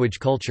Yiddish-language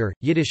culture,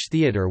 Yiddish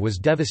theater was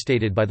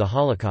devastated by the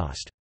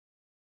Holocaust.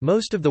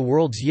 Most of the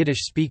world's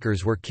Yiddish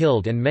speakers were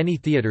killed and many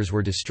theaters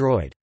were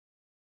destroyed.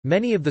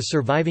 Many of the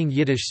surviving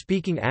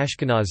Yiddish-speaking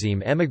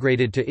Ashkenazim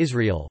emigrated to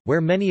Israel,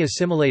 where many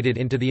assimilated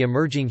into the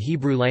emerging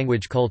Hebrew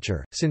language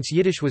culture, since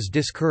Yiddish was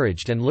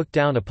discouraged and looked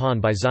down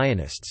upon by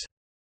Zionists.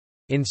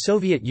 In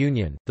Soviet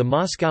Union, the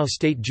Moscow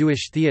State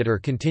Jewish Theater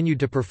continued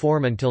to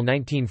perform until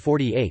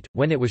 1948,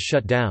 when it was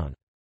shut down.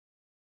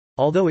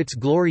 Although its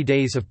glory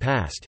days have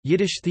passed,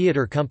 Yiddish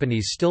theater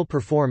companies still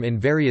perform in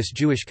various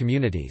Jewish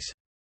communities.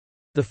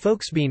 The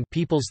Folksbiene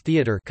People's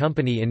Theater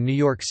Company in New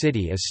York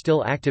City is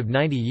still active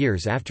 90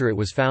 years after it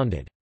was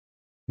founded.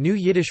 New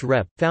Yiddish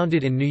Rep,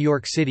 founded in New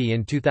York City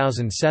in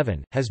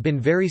 2007, has been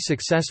very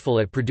successful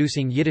at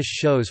producing Yiddish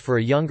shows for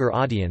a younger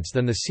audience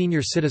than the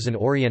senior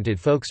citizen-oriented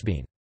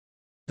Folksbiene.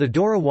 The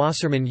Dora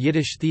Wasserman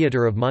Yiddish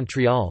Theatre of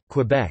Montreal,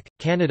 Quebec,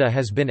 Canada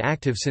has been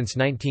active since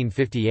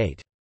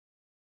 1958.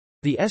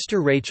 The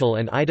Esther Rachel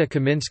and Ida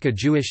Kaminska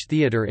Jewish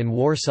Theatre in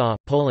Warsaw,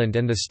 Poland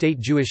and the State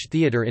Jewish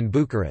Theatre in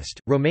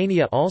Bucharest,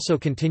 Romania also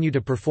continue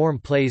to perform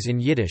plays in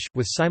Yiddish,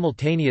 with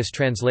simultaneous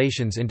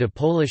translations into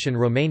Polish and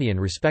Romanian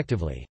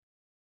respectively.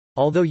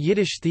 Although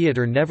Yiddish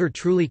theatre never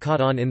truly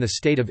caught on in the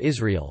State of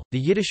Israel,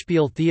 the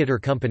Yiddishspiel Theatre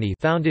Company,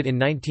 founded in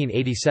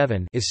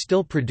 1987, is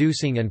still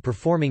producing and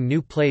performing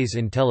new plays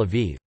in Tel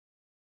Aviv.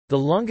 The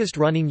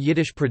longest-running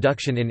Yiddish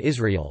production in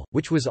Israel,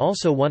 which was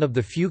also one of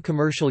the few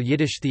commercial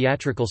Yiddish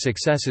theatrical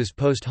successes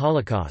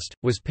post-Holocaust,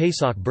 was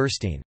Pesach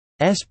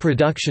Burstein's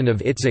production of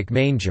Itzik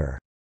Manger's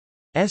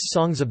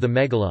Songs of the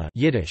Megillah,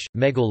 Yiddish,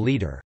 Megil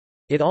Lieder.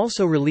 It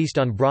also released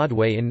on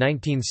Broadway in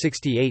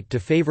 1968 to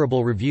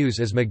favorable reviews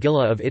as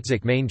Megillah of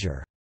Itzik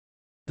Manger.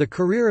 The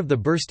career of the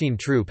Burstein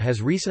troupe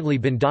has recently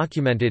been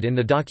documented in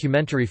the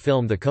documentary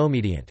film The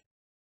Comediant.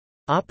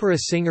 Opera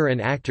singer and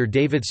actor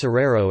David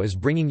Serrero is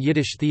bringing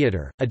Yiddish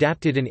theater,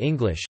 adapted in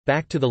English,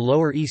 back to the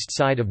Lower East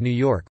Side of New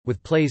York,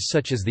 with plays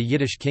such as The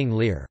Yiddish King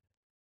Lear.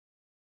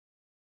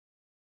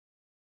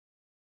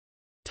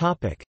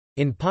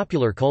 In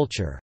popular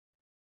culture.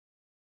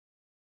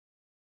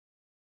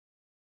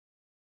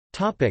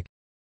 The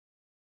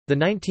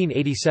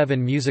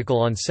 1987 musical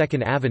on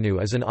Second Avenue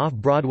is an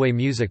off-Broadway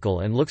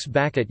musical and looks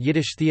back at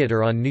Yiddish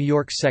theater on New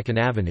York's Second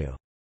Avenue.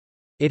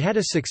 It had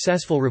a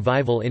successful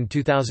revival in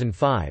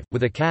 2005,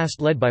 with a cast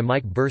led by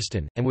Mike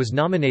Burstyn, and was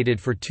nominated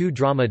for 2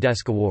 Drama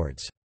Desk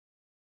Awards.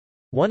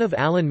 One of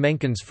Alan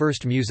Menken's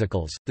first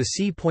musicals, the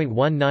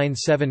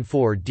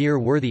C.1974 Dear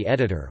Worthy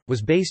Editor,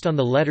 was based on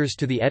the letters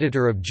to the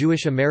editor of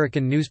Jewish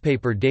American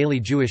newspaper Daily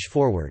Jewish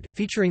Forward,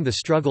 featuring the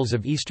struggles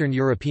of Eastern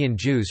European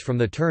Jews from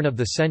the turn of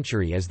the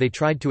century as they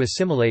tried to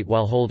assimilate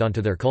while hold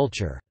onto their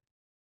culture.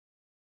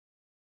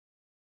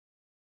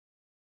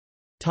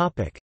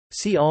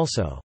 See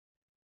also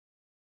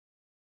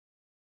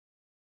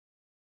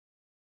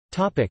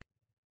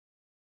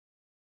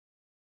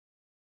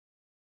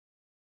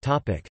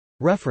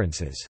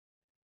References.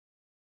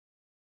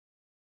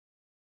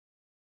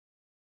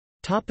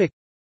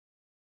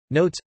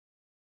 Notes.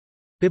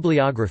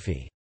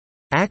 Bibliography.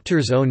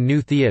 Actors Own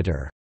New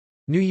Theater.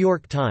 New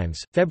York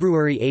Times,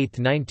 February 8,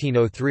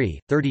 1903,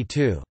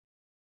 32.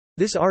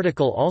 This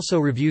article also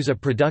reviews a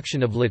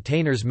production of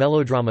Latainer's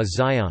melodrama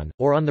Zion,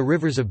 or On the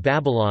Rivers of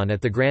Babylon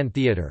at the Grand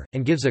Theatre,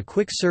 and gives a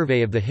quick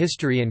survey of the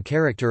history and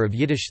character of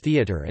Yiddish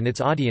theatre and its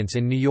audience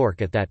in New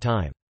York at that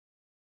time.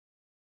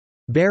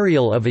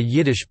 Burial of a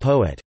Yiddish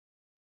Poet.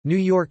 New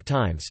York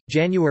Times,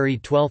 January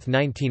 12,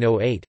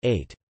 1908,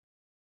 8.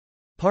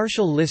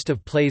 Partial list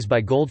of plays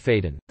by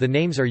Goldfaden. The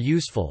names are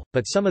useful,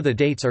 but some of the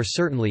dates are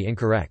certainly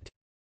incorrect.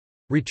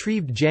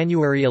 Retrieved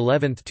January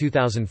 11,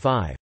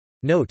 2005.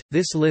 Note,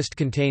 this list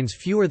contains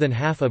fewer than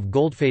half of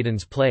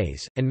Goldfaden's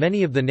plays, and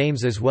many of the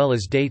names as well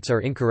as dates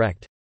are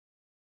incorrect.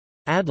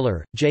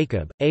 Adler,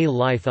 Jacob, A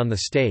Life on the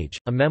Stage,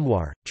 a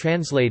Memoir,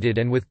 translated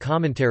and with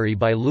commentary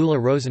by Lula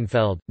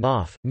Rosenfeld,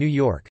 Knopf, New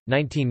York,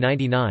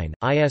 1999,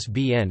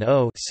 ISBN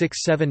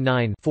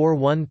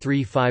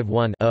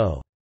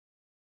 0-679-41351-0.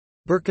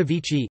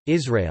 Berkovici,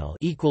 Israel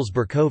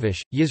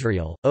Berkovish,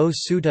 Yisrael, O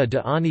Suta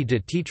de Ani de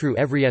Titru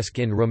Evreiesc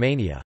in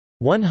Romania.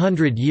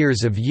 100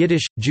 Years of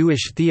Yiddish,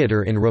 Jewish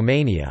Theatre in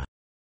Romania.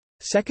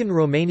 Second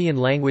Romanian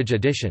language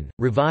edition,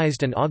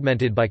 revised and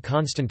augmented by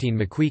Constantine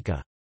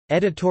Macuica.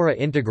 Editora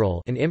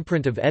Integral, an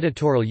imprint of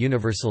Editorial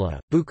Universala,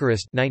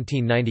 Bucharest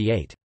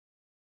 1998.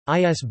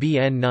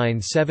 ISBN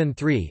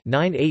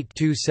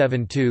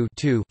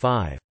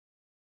 973-98272-2-5.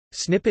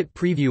 Snippet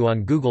preview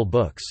on Google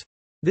Books.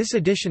 This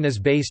edition is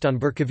based on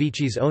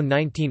Berkovici's own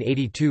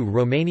 1982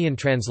 Romanian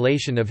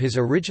translation of his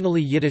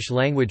originally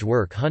Yiddish-language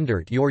work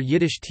 100 Your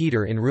Yiddish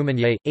Theater in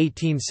Romania,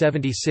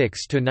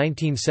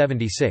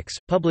 1876–1976,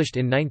 published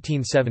in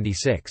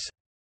 1976.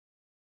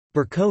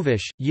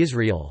 Berkovish,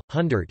 Yisrael,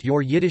 100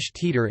 Your Yiddish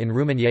Theater in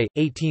Romania,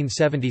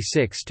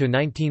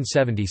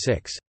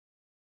 1876–1976.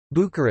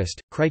 Bucharest,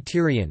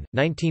 Criterion,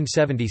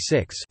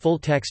 1976, full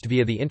text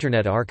via the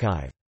Internet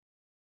Archive.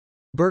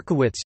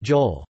 Berkowitz,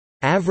 Joel.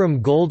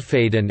 Avram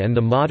Goldfaden and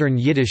the Modern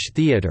Yiddish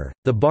Theatre,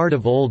 The Bard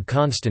of Old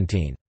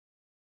Constantine.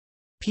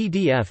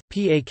 PDF,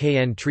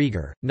 PAKN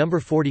Trieger, No.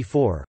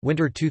 44,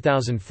 Winter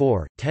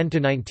 2004,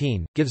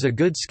 10–19, gives a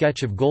good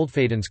sketch of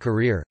Goldfaden's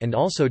career, and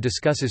also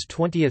discusses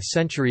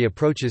 20th-century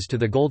approaches to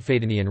the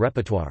Goldfadenian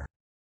repertoire.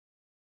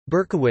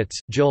 Berkowitz,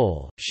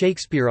 Joel,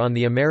 Shakespeare on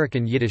the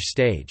American Yiddish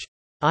Stage.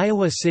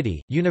 Iowa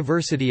City,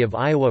 University of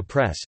Iowa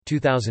Press,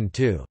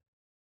 2002.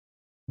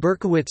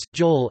 Berkowitz,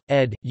 Joel,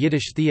 ed.,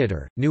 Yiddish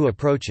Theatre, New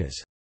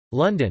Approaches.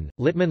 London,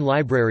 Littman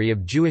Library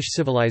of Jewish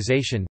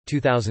Civilization,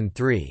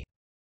 2003.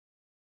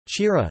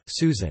 Shira,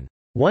 Susan.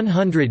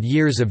 100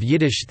 Years of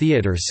Yiddish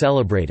Theatre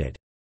Celebrated.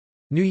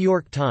 New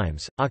York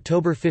Times,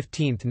 October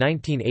 15,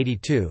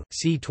 1982,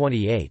 c.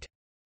 28.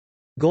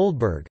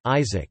 Goldberg,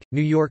 Isaac,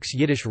 New York's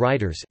Yiddish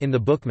Writers in the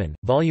Bookman,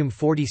 Volume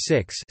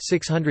 46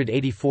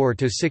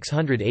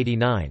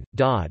 684–689,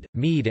 Dodd,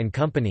 Mead and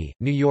Company,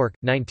 New York,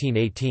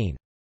 1918.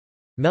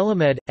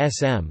 Melamed,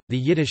 S.M., The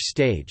Yiddish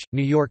Stage,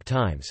 New York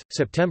Times,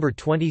 September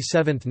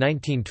 27,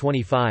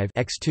 1925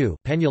 X2,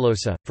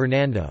 Peñalosa,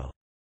 Fernando.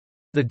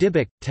 The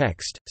Dybbuk,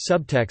 Text,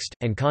 Subtext,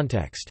 and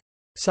Context.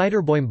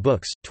 Ciderboim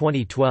Books,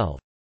 2012.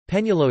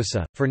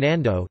 Peñalosa,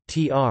 Fernando,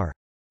 T.R.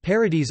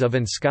 Parodies of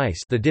Enskeis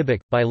The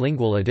Dybbuk,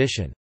 bilingual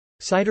edition.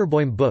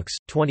 Ciderboim Books,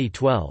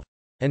 2012.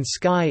 And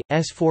Sky,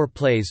 S4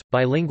 Plays,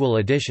 bilingual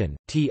edition,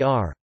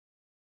 T.R.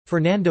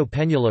 Fernando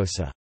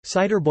Peñalosa.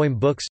 Ciderboim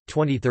Books,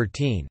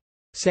 2013.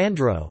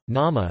 Sandro,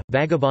 Nama,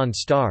 Vagabond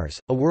Stars,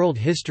 A World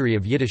History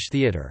of Yiddish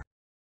Theatre.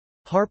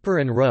 Harper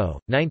 &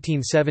 Row,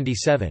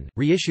 1977,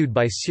 reissued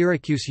by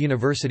Syracuse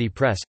University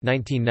Press,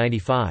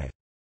 1995.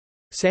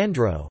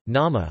 Sandro,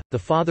 Nama, The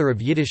Father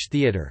of Yiddish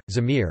Theatre,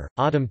 Zamir,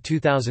 Autumn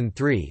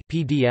 2003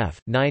 PDF,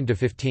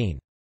 9–15.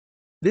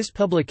 This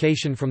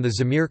publication from the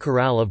Zamir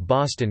Chorale of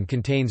Boston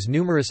contains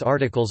numerous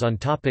articles on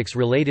topics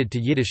related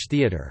to Yiddish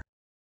theatre.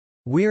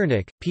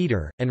 Wiernik,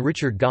 Peter, and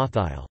Richard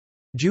Gottheil.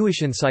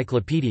 Jewish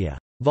Encyclopedia.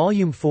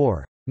 Volume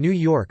 4. New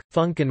York,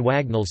 Funk and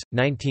Wagnalls,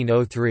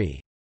 1903.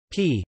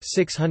 p.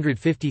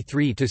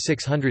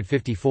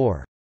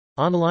 653–654.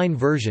 Online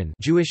version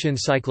Jewish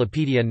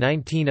Encyclopedia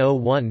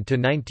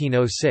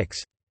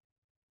 1901–1906.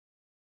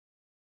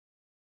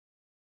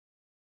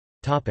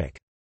 Topic.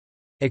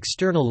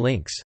 External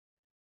links.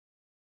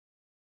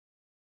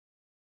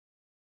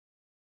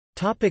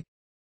 Topic.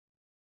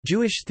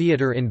 Jewish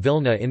theatre in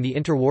Vilna in the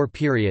interwar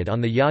period on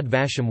the Yad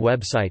Vashem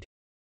website.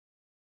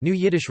 New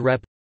Yiddish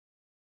Rep.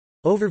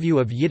 Overview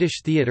of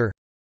Yiddish theatre.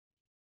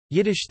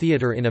 Yiddish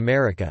theatre in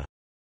America.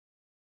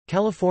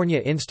 California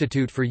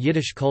Institute for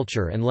Yiddish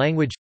Culture and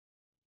Language.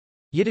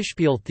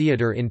 Yiddishspiel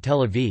Theatre in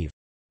Tel Aviv.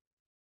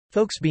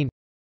 Folksbiene.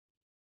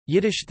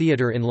 Yiddish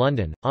Theatre in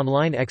London,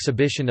 online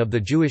exhibition of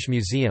the Jewish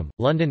Museum,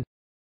 London.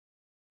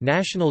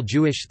 National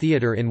Jewish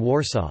Theatre in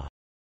Warsaw.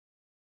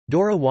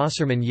 Dora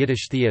Wasserman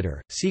Yiddish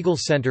Theatre, Siegel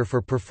Center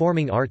for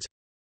Performing Arts.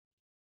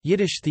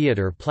 Yiddish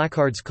Theatre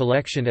placards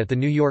collection at the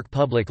New York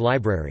Public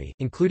Library,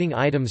 including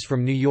items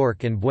from New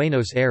York and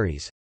Buenos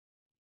Aires.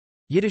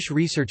 Yiddish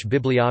Research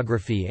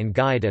Bibliography and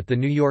Guide at the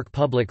New York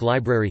Public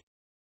Library.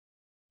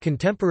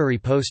 Contemporary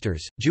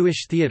posters,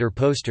 Jewish theatre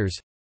posters.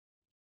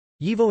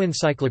 YIVO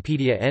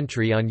Encyclopedia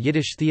entry on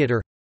Yiddish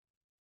theatre.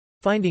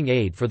 Finding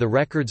aid for the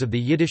records of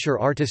the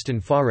Yiddischer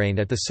Artistenverein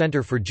at the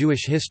Center for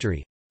Jewish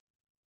History.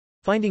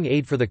 Finding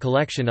aid for the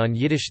collection on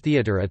Yiddish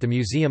theatre at the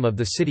Museum of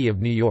the City of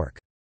New York.